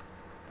forward?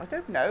 I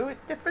don't know.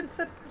 It's different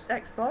to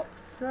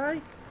Xbox,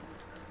 right?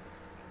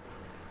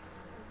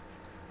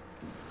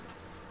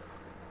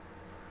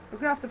 We're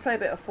gonna have to play a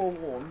bit of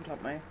Forewarned,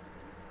 aren't we?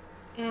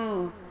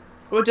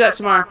 We'll do that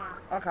tomorrow.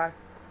 Okay.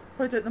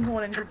 Probably do it in the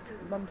morning because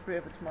Mum's free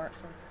over tomorrow at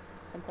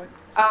some point.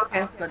 Oh,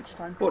 okay.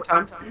 Lunchtime. What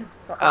time?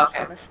 Got Oh, okay.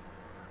 lunchtime-ish.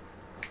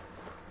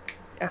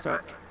 That's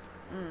right.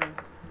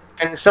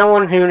 And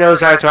someone who knows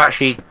how to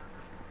actually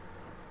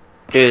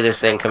do this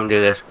thing come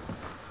do this.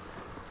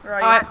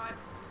 Right. Alright.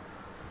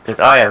 Because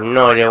I have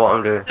no idea what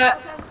I'm doing. Do it.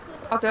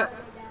 I'll do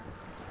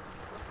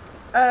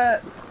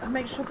it.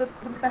 Make sure the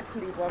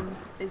metally one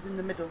is in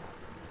the middle.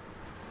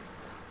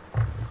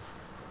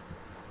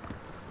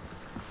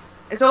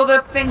 Is all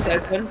the things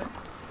open?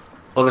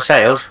 All the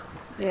sails,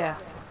 Yeah.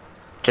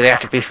 do they have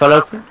to be full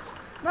open?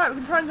 Right, we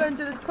can try and go and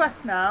do this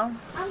quest now.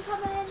 I'm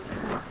coming.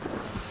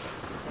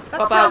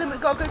 That's the island.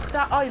 We've got to go to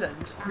that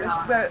island,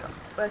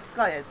 where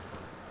Skye is.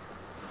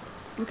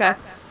 Okay.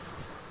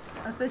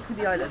 That's basically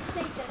the island.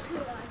 Stay there,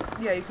 could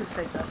I? Yeah, you could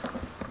stay there.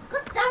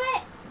 God damn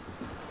it!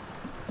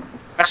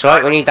 That's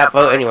alright, we need that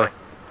boat anyway.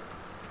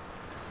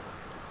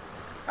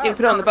 Oh. Yeah,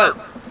 put it on the boat.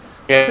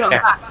 Yeah. Put it on the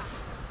back.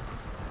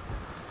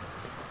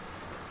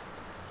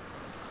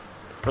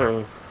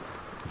 Mm.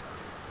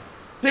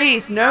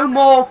 Please, no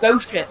more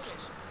ghost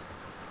ships.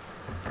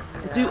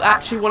 I do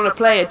actually want to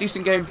play a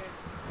decent game.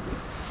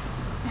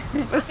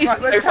 Let's do Right,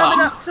 so we're coming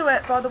far. up to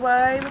it, by the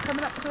way. We're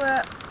coming up to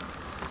it.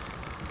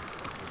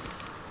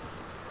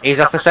 Ease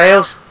off the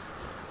sails.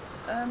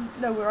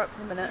 No, we're up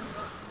for a minute.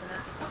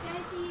 Okay,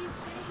 I see you.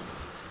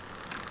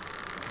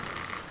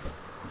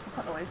 What's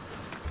that noise?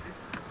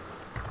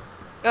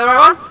 The right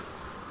one?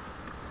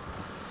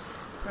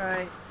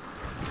 Right.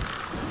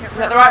 Get Is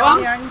that the right on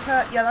one? the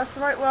anchor. Yeah, that's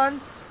the right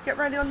one. Get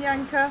ready on the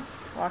anchor.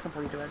 Well, I can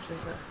probably do it actually,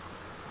 but...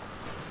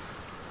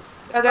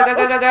 Go, go, go,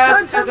 go, go,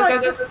 go. Turn Go,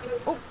 right. go, go, go.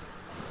 Oh.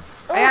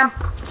 I am.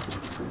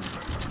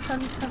 Turn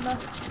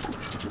left.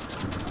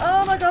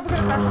 Oh my god, we're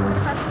gonna crash. We're gonna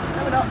crash.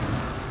 No, we're not.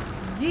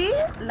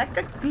 Yeah, like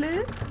a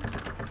glue.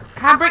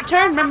 Handbrake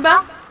turn,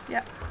 remember?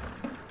 Yeah.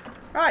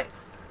 Right.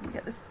 Let me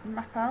get this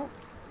map out.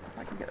 If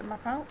I can get the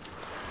map out.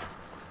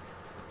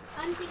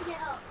 I'm picking it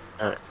up.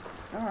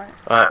 Alright.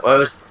 Alright,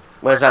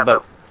 where's that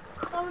boat?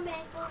 Follow me,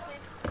 follow me.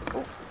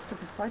 Oh,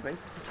 jumping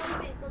sideways. Follow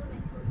me, follow me.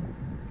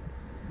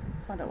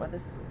 Find out where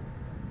this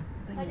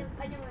thing I know is.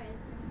 where it is.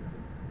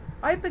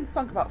 I've been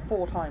sunk about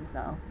 4 times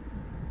now.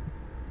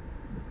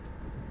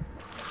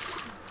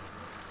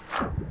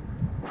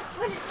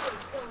 Where did it go?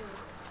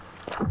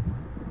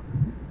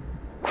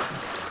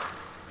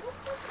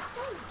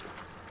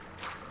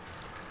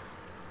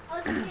 Oh,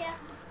 it's over here.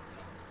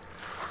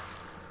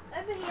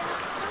 Over here.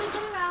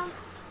 Turn around.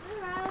 Turn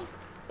around.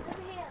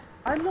 Over here.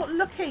 I'm not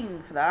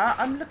looking for that.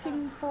 I'm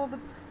looking for the...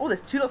 Oh,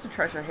 there's 2 lots of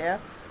treasure here.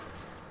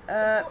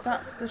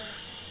 That's the...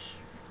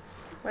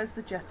 Where's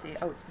the jetty?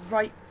 Oh, it's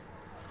right...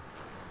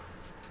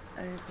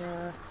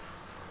 over...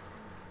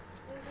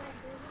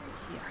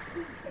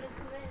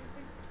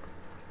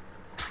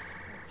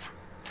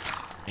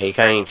 Yeah, you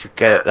kind of need to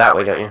get it that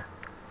way, don't you?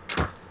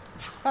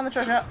 Found the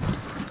treasure.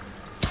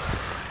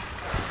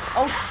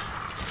 Oh,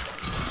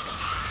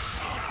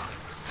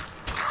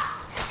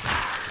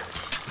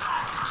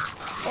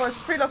 oh, there's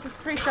 3 lots of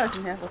 3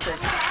 skeletons here. What's it?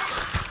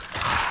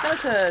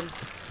 Skeleton!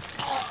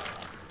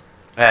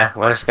 Yeah,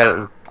 where's the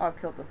skeleton? Oh, I've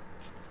killed them.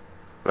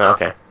 Oh,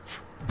 okay.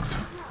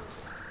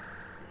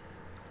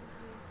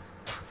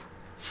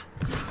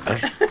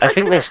 I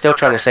think they're still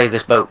trying to save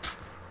this boat.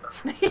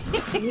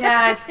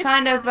 Yeah, it's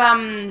kind of,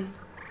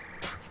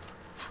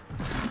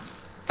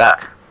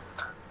 Back.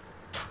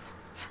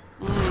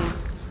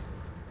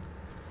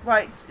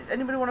 Right,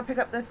 anybody want to pick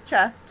up this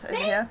chest over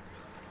here?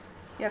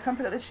 Yeah, come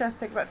pick up this chest,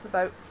 take it back to the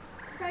boat.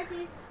 Try to.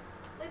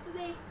 Wait for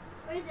me.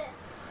 Where is it?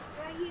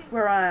 Where are you?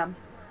 Where I am.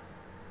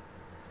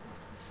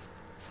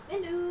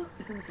 Hello.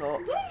 It's in the floor.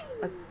 Whee!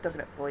 I dug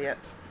it up for you.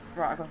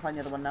 Right, I've got to find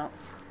the other one now.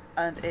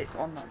 And it's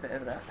on that bit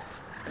over there.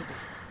 Okay.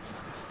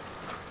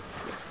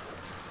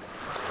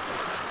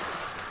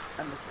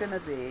 And there's gonna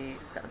be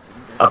skeletons.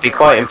 I'll be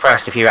quite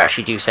impressed if you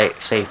actually do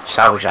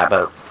salvage that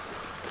boat.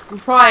 I'm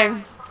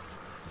trying.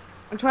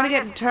 I'm trying to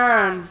get to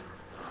turn.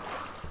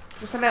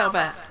 Just a little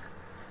bit.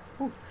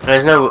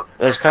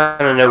 There's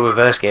kind of no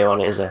reverse gear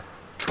on it, is there?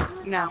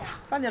 No.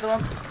 Find the other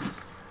one.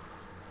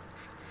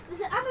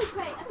 Is it ammo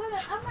crate. I found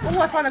an ammo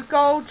Oh, I found a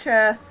gold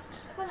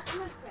chest. I found an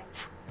ammo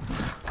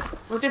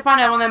crate. We did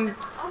find out one of them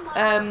Oh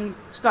my.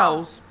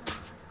 skulls.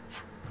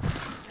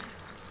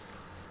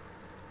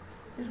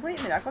 Just wait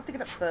a minute, I've got to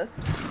get up first.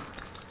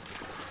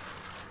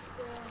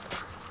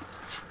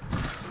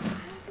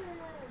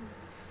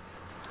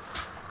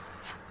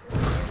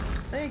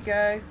 There you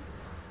go.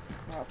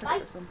 Oh, I'll pick up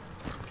this one.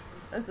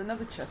 There's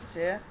another chest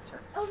here.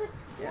 Oh, the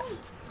Yeah. snake.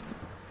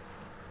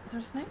 Is there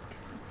a snake?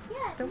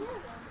 Yeah, Don't- yeah.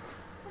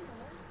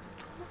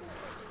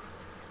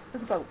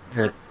 There's a boat.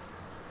 The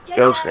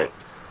ghost snake.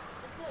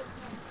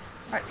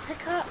 Right,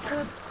 pick up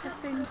the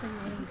pissing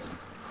thingy.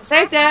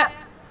 Saved it.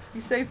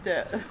 You saved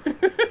it.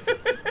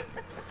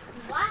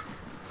 What?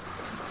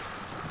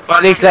 Well,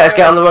 at least let us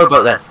get on the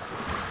rowboat then.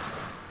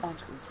 I'm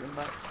just gonna swim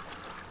back.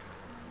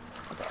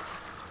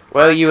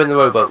 Where are you in the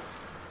rowboat?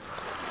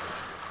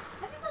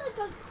 Have you got a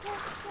drug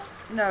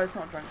test? No, it's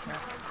not a drunk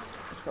chest.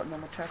 It's got a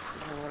normal chest, I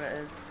don't know what it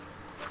is.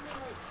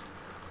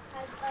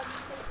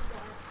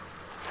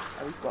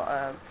 Oh, he's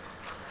got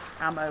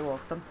ammo or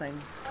something.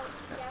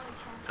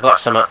 I got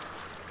some. Yeah,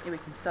 we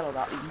can sell all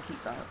that, you can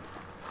keep that.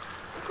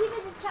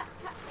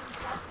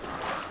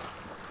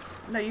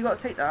 No, you gotta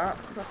take that.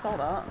 You gotta sell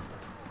that.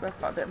 It's worth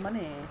quite a bit of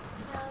money.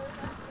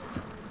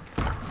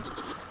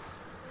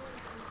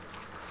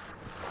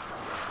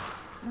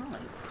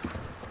 Nice.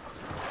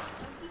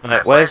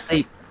 Right, where's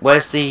the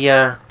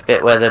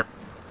bit where the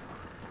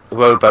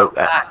rowboat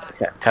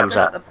comes It's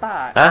at up? the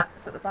back. Huh?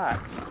 It's at the back.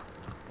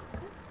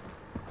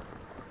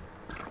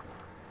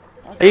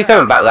 Are you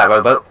coming back with that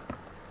rowboat?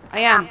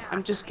 I am.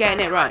 I'm just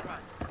getting it right.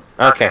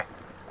 Okay.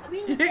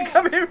 You're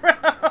coming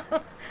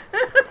round.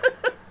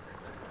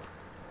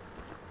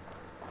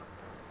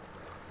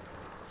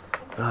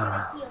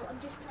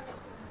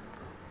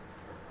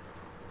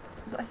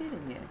 Is that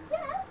healing you?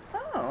 Yeah.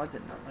 Oh, I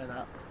did not know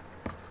that.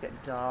 It's getting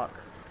dark.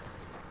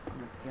 Oh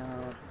my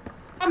god.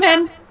 Come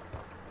in.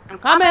 I'm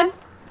coming.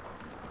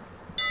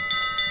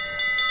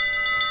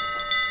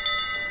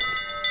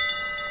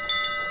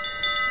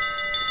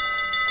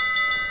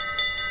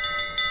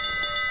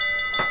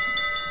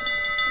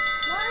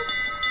 Mom,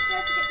 you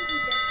have to get to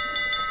eat this.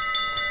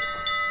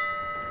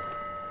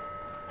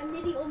 I'm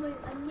nearly fully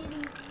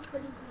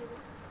healed.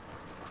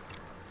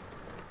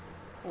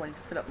 Oh, I need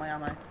to fill up my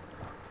ammo.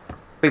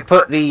 We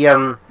put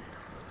the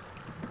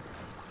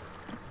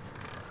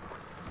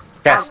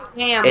chest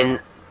Damn.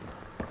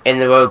 in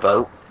the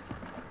rowboat.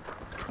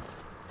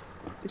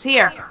 It's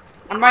here.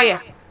 I'm right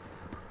here.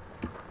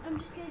 I'm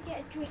just gonna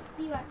get a drink.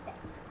 Be right back.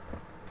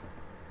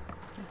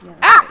 Where's the ammo?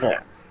 Ah! Yeah.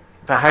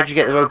 But how'd you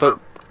get the rowboat?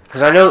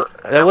 Because I know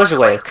there was a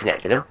way of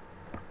connecting them.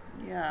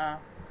 Yeah.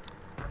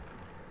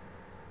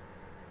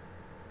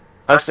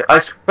 I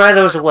swear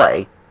there was a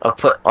way of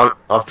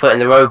putting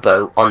the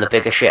rowboat on the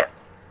bigger ship.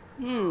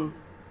 Hmm.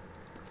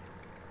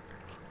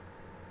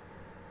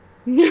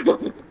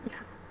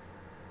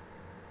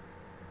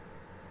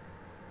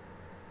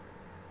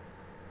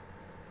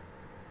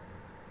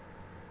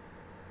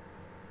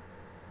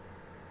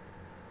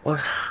 What?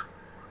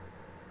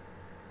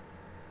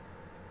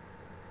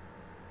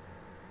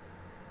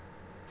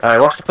 Alright,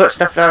 what's to put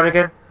stuff down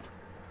again?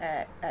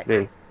 X.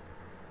 B.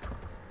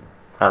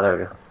 Oh, there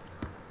we go.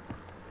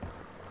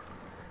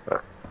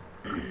 Right.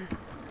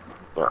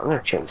 Right, I'm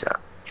gonna change that.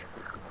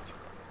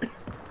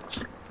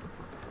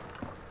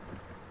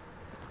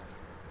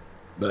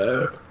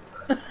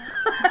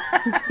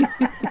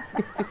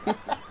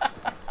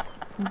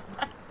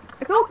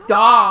 It's all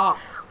dark.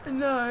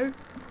 No.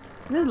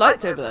 There's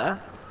lights over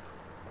there.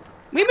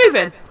 We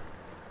moving?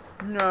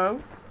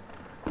 No.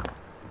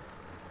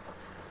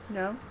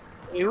 No.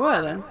 You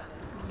were then.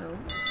 No.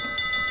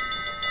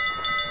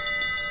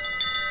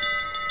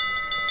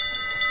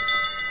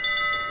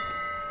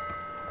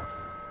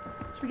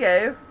 Should we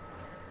go?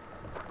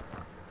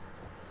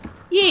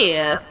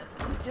 Yes.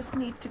 We just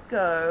need to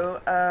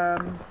go,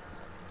 well,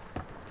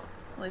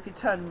 if you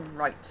turn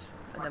right,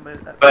 and then we'll...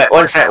 Wait,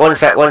 one sec.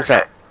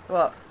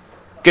 What?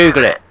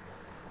 Google it.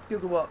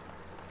 Google what?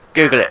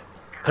 Google it.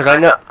 Because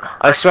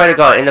I swear to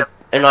God,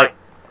 in like,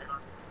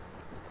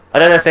 I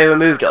don't know if they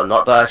removed it or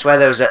not, but I swear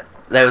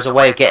there was a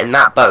way of getting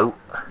that boat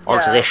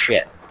onto Yeah. this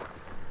ship.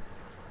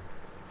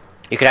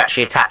 You could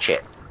actually attach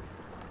it.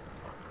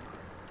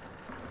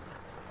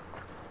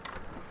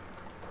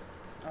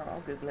 Oh,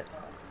 I'll Google it.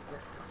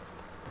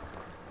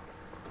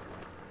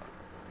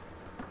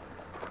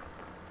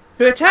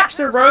 To attach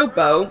the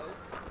rowboat,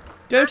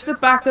 go to the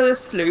back of the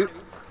sloop,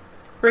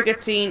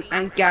 brigantine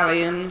and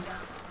galleon.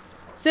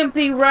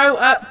 Simply row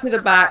up to the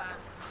back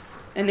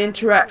and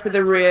interact with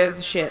the rear of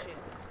the ship.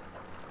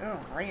 Oh,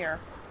 rear.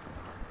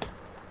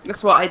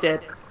 That's what I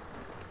did.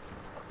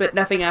 But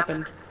nothing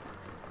happened.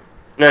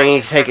 No, you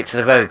need to take it to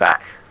the very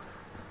back.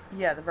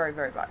 Yeah, the very,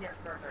 very back.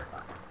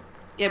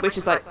 Yeah, which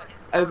is like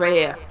over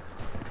here.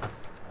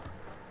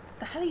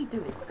 The hell are you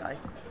doing, Skye?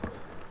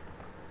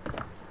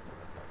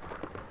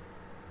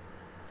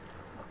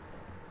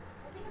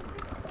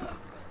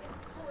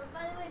 Oh, and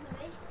by the way,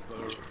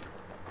 Mummy.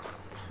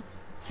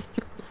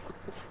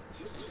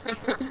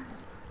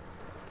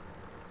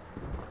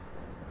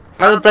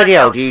 How the bloody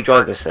hell do you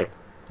drive this thing?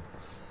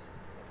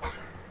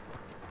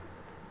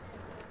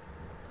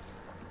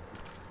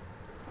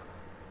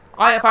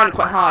 I found it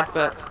quite hard,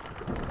 but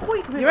Oh,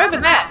 you can move you're over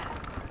there.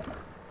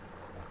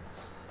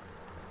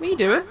 What are you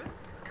doing?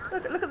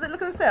 Look at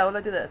the sail. When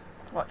I do this.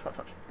 Watch.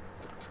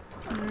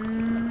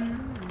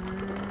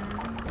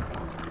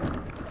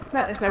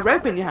 No, there's no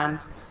rope in your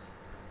hands.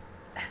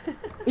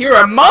 You're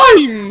a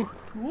mime!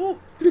 Woo.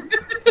 Wait.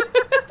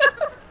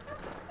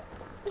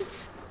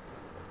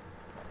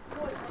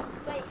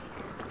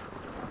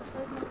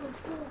 Where's my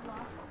controller?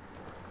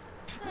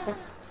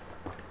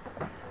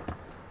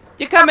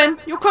 You're coming.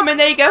 You're coming.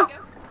 There you go.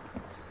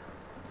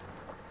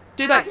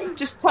 Do like,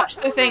 just touch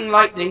the thing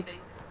lightly.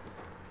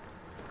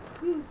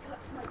 You touch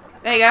my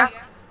There you go.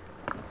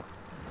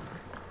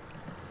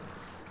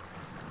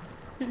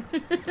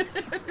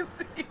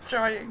 You're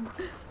trying.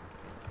 Did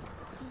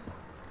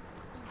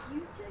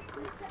you touch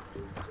my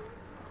touch?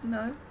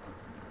 No.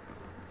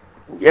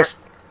 Yes.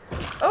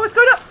 Oh, it's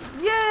going up!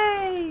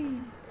 Yay!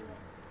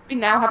 We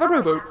now have a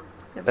rowboat.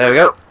 There we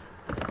go.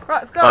 Right,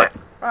 let's go. Right.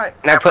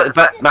 Right. Now put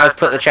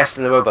the chest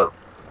in the rowboat.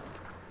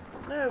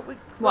 No, we.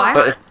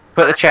 Why?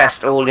 Put the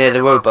chest all near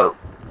the rowboat.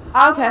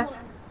 Oh, okay.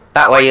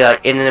 That way,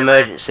 like in an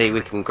emergency,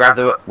 we can grab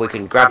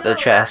the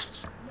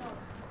chest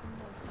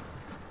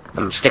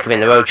and stick them in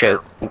the road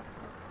choke.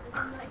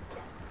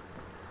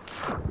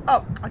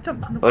 Oh, I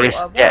jumped in the Or water. at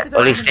least, Why yeah, did or I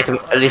at least jump in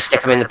the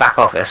stick them water? in the back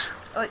office.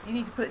 You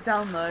need to put it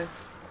down though.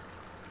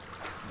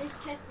 This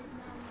chest is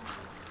now.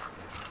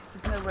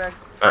 There's nowhere.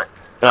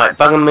 Right,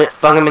 bung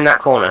them in that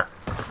corner.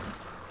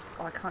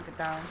 Oh, I can't get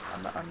down.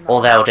 I'm not.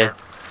 All they'll do.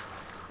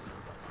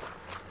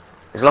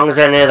 As long as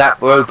they're near that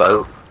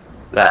rowboat,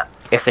 that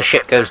if the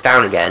ship goes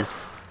down again,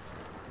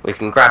 we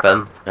can grab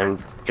them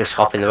and just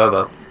hop in the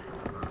rowboat.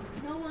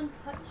 No one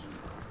touched you.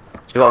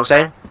 See what I'm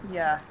saying?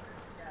 Yeah.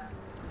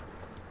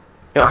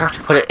 You don't have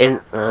to put it in.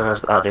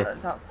 That'll do.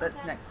 That's up.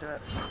 That's next to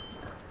it.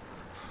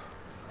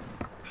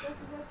 Where's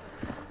the rope?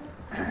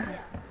 Yeah.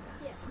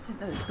 I didn't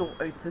know the door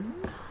opened.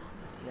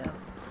 Yeah.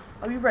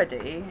 Are we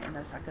ready? In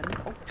a second.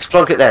 Oh, Just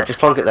plonk it there. Just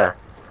plonk it there.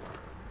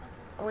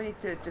 all we need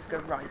to do is just go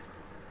right.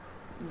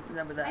 And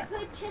then we're I there.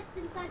 put a chest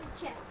inside a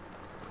chest.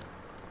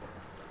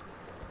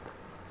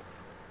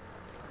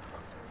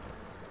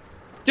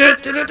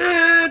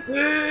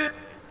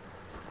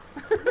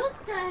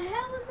 What the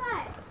hell was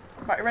that?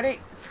 Right, you ready?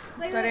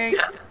 Wait, Ready?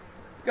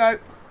 Go.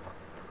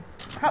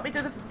 Help me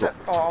do the.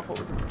 Oh, I thought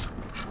it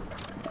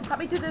was. Help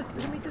me do the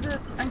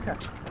anchor.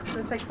 It's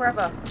gonna take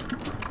forever.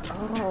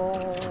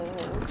 Oh.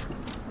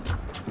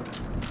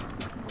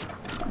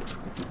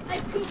 I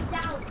peaced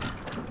out.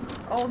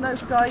 Oh no,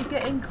 Skye,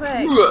 get in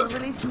quick. We're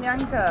releasing the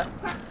anchor.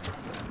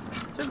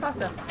 Swim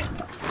faster.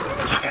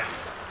 Okay.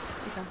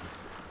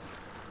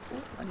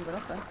 Oh, I need one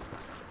off there.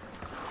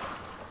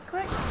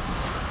 Quick.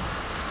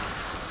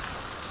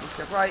 Let's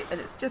go right, and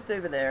it's just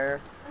over there.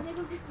 I think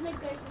I'll just let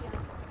go here.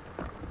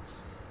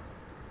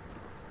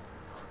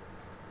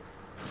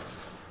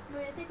 No,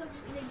 I think I'll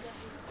just let go here.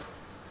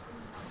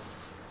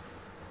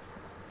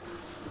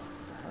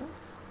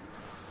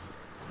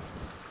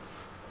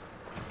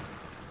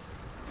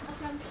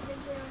 Okay, I'm just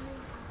letting go on it.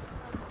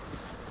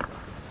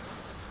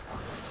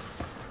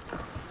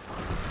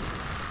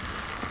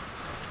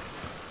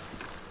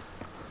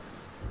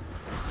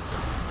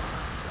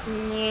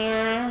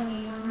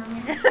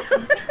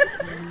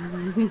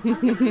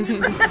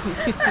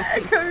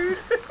 Echoed.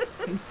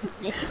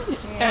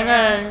 I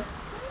know.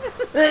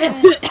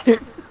 I'm just gonna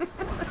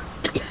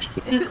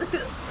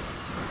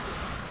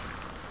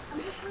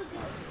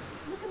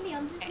look at me,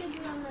 I'm just gonna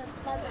go on the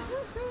ladder.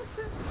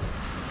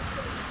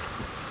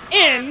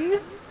 In.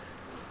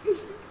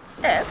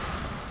 F.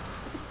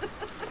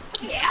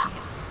 Yeah.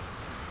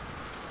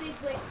 Big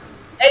wait.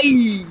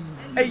 Hey.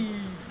 Hey.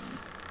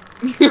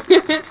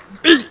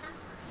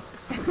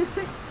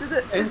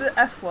 Do the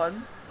F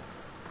one.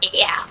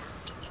 Yeah.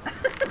 What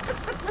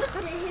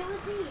the hell was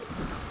he?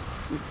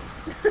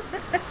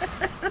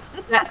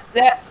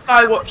 That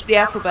guy watched the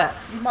alphabet.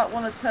 You might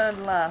want to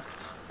turn left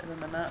in a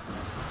minute.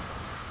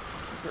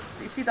 Do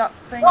you see that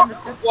thing Not in the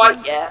distance?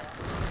 quite yet.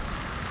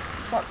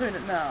 Start doing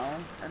it now,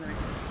 and then we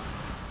can.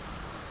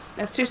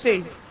 That's too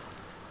soon.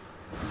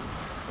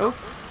 Oh.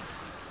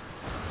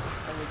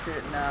 And we do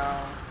it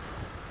now.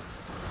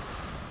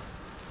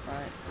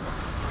 Right.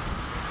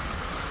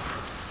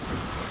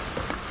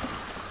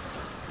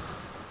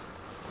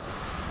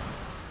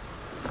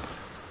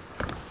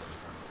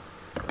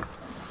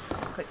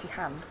 Put your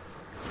hand.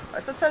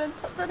 Right, stop turning,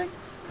 stop turning.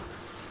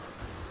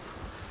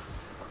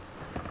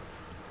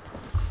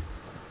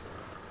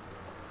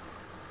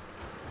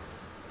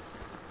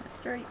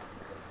 Straight.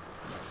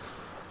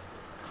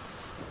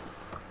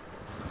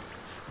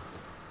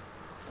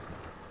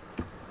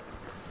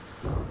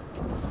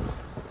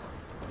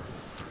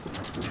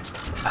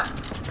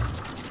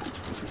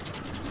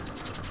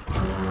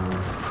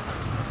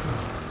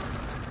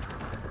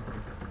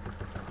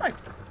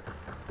 Nice.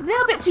 A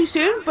little bit too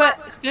soon, but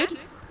it's good.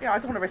 Yeah, I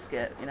don't want to risk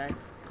it, you know.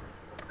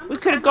 We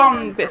could have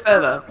gone a bit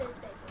further.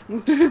 You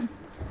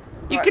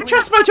Right, can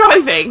trust my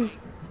driving.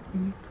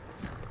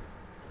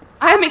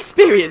 I am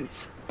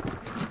experienced.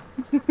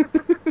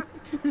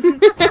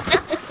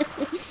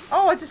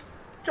 Oh, I just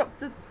dropped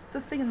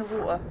the thing in the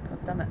water.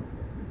 God damn it.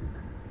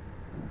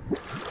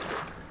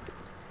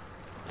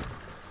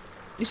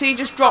 You see, you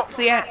just dropped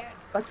the.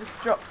 I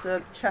just dropped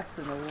a chest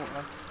in the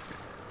water.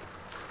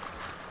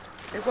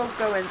 It won't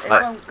go in. It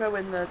won't go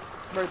in the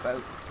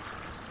rowboat.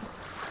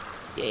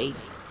 Yay. You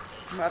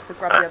might have to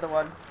grab the other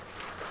one.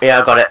 Yeah,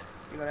 I got it.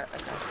 You got it.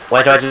 Okay.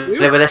 Where do I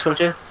deliver this one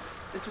to?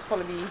 Just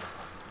follow me.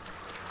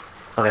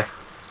 Okay.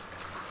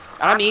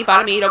 Follow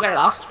me, don't get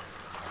lost.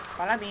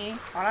 Follow me.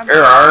 Follow me.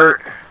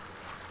 Alright.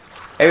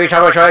 Every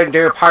time I try and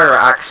do a pirate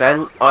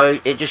accent,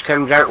 it just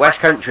comes out West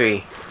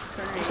Country.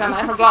 You sound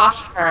like from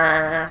Gloucester.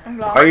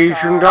 Are you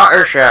from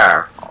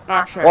Gloucestershire?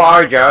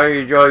 Why, Joe?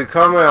 You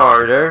come in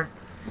order.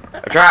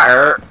 A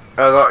tractor. I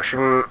got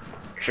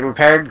some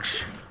pegs.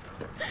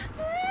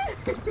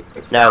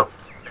 No.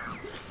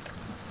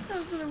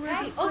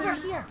 Hey, over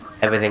here.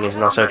 Everything is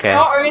not okay.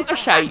 Water is a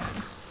shape.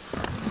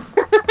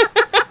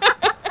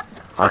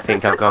 I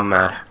think I've gone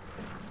mad.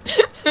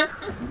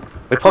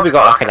 We've probably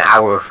got like an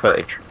hour of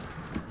footage.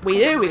 We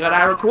do, we got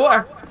our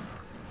quarter.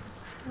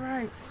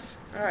 Christ.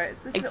 Alright,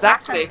 it's this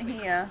Exactly. little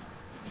tent here.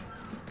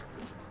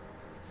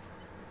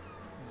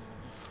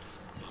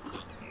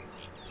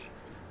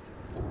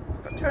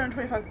 Got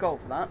 225 gold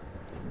for that.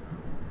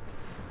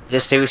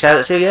 Just who we sell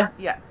it to, yeah?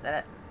 Yeah, sell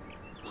it.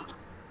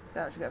 So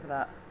how much you get for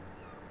that?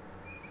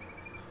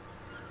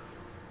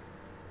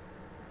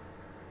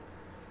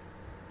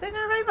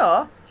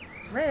 $624?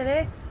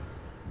 Really?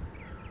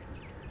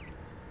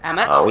 How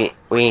much? Oh,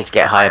 we need to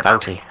get higher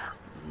bounty.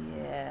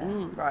 Yeah.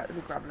 Mm. Right, let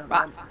me grab another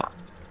Right. one.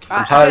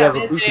 Right, high I got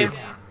level this booty. too.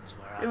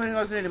 You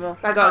want to go anymore?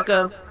 I gotta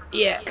go.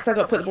 Yeah, because I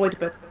gotta put the boy to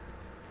bed.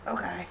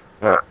 Okay.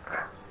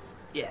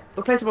 Yeah,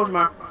 we'll play some more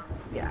tomorrow.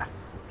 Yeah.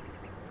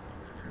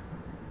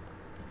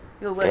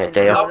 You're working in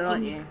day the off. morning,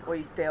 aren't you? Or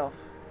you day off?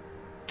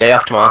 Day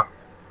off tomorrow.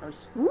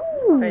 Nice. Ooh,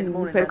 Play in the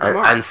morning play then. some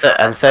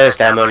more. And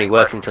Thursday I'm only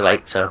working till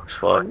 8, so it's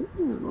fine.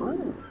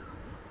 Ooh.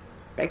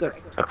 Very good.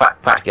 I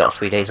practically got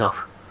 3 days off.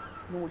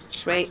 Nice.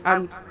 Sweet.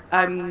 I'm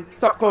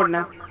stop recording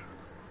now.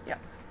 Yeah,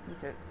 me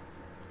too.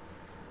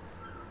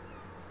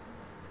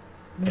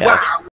 Yeah. Wow.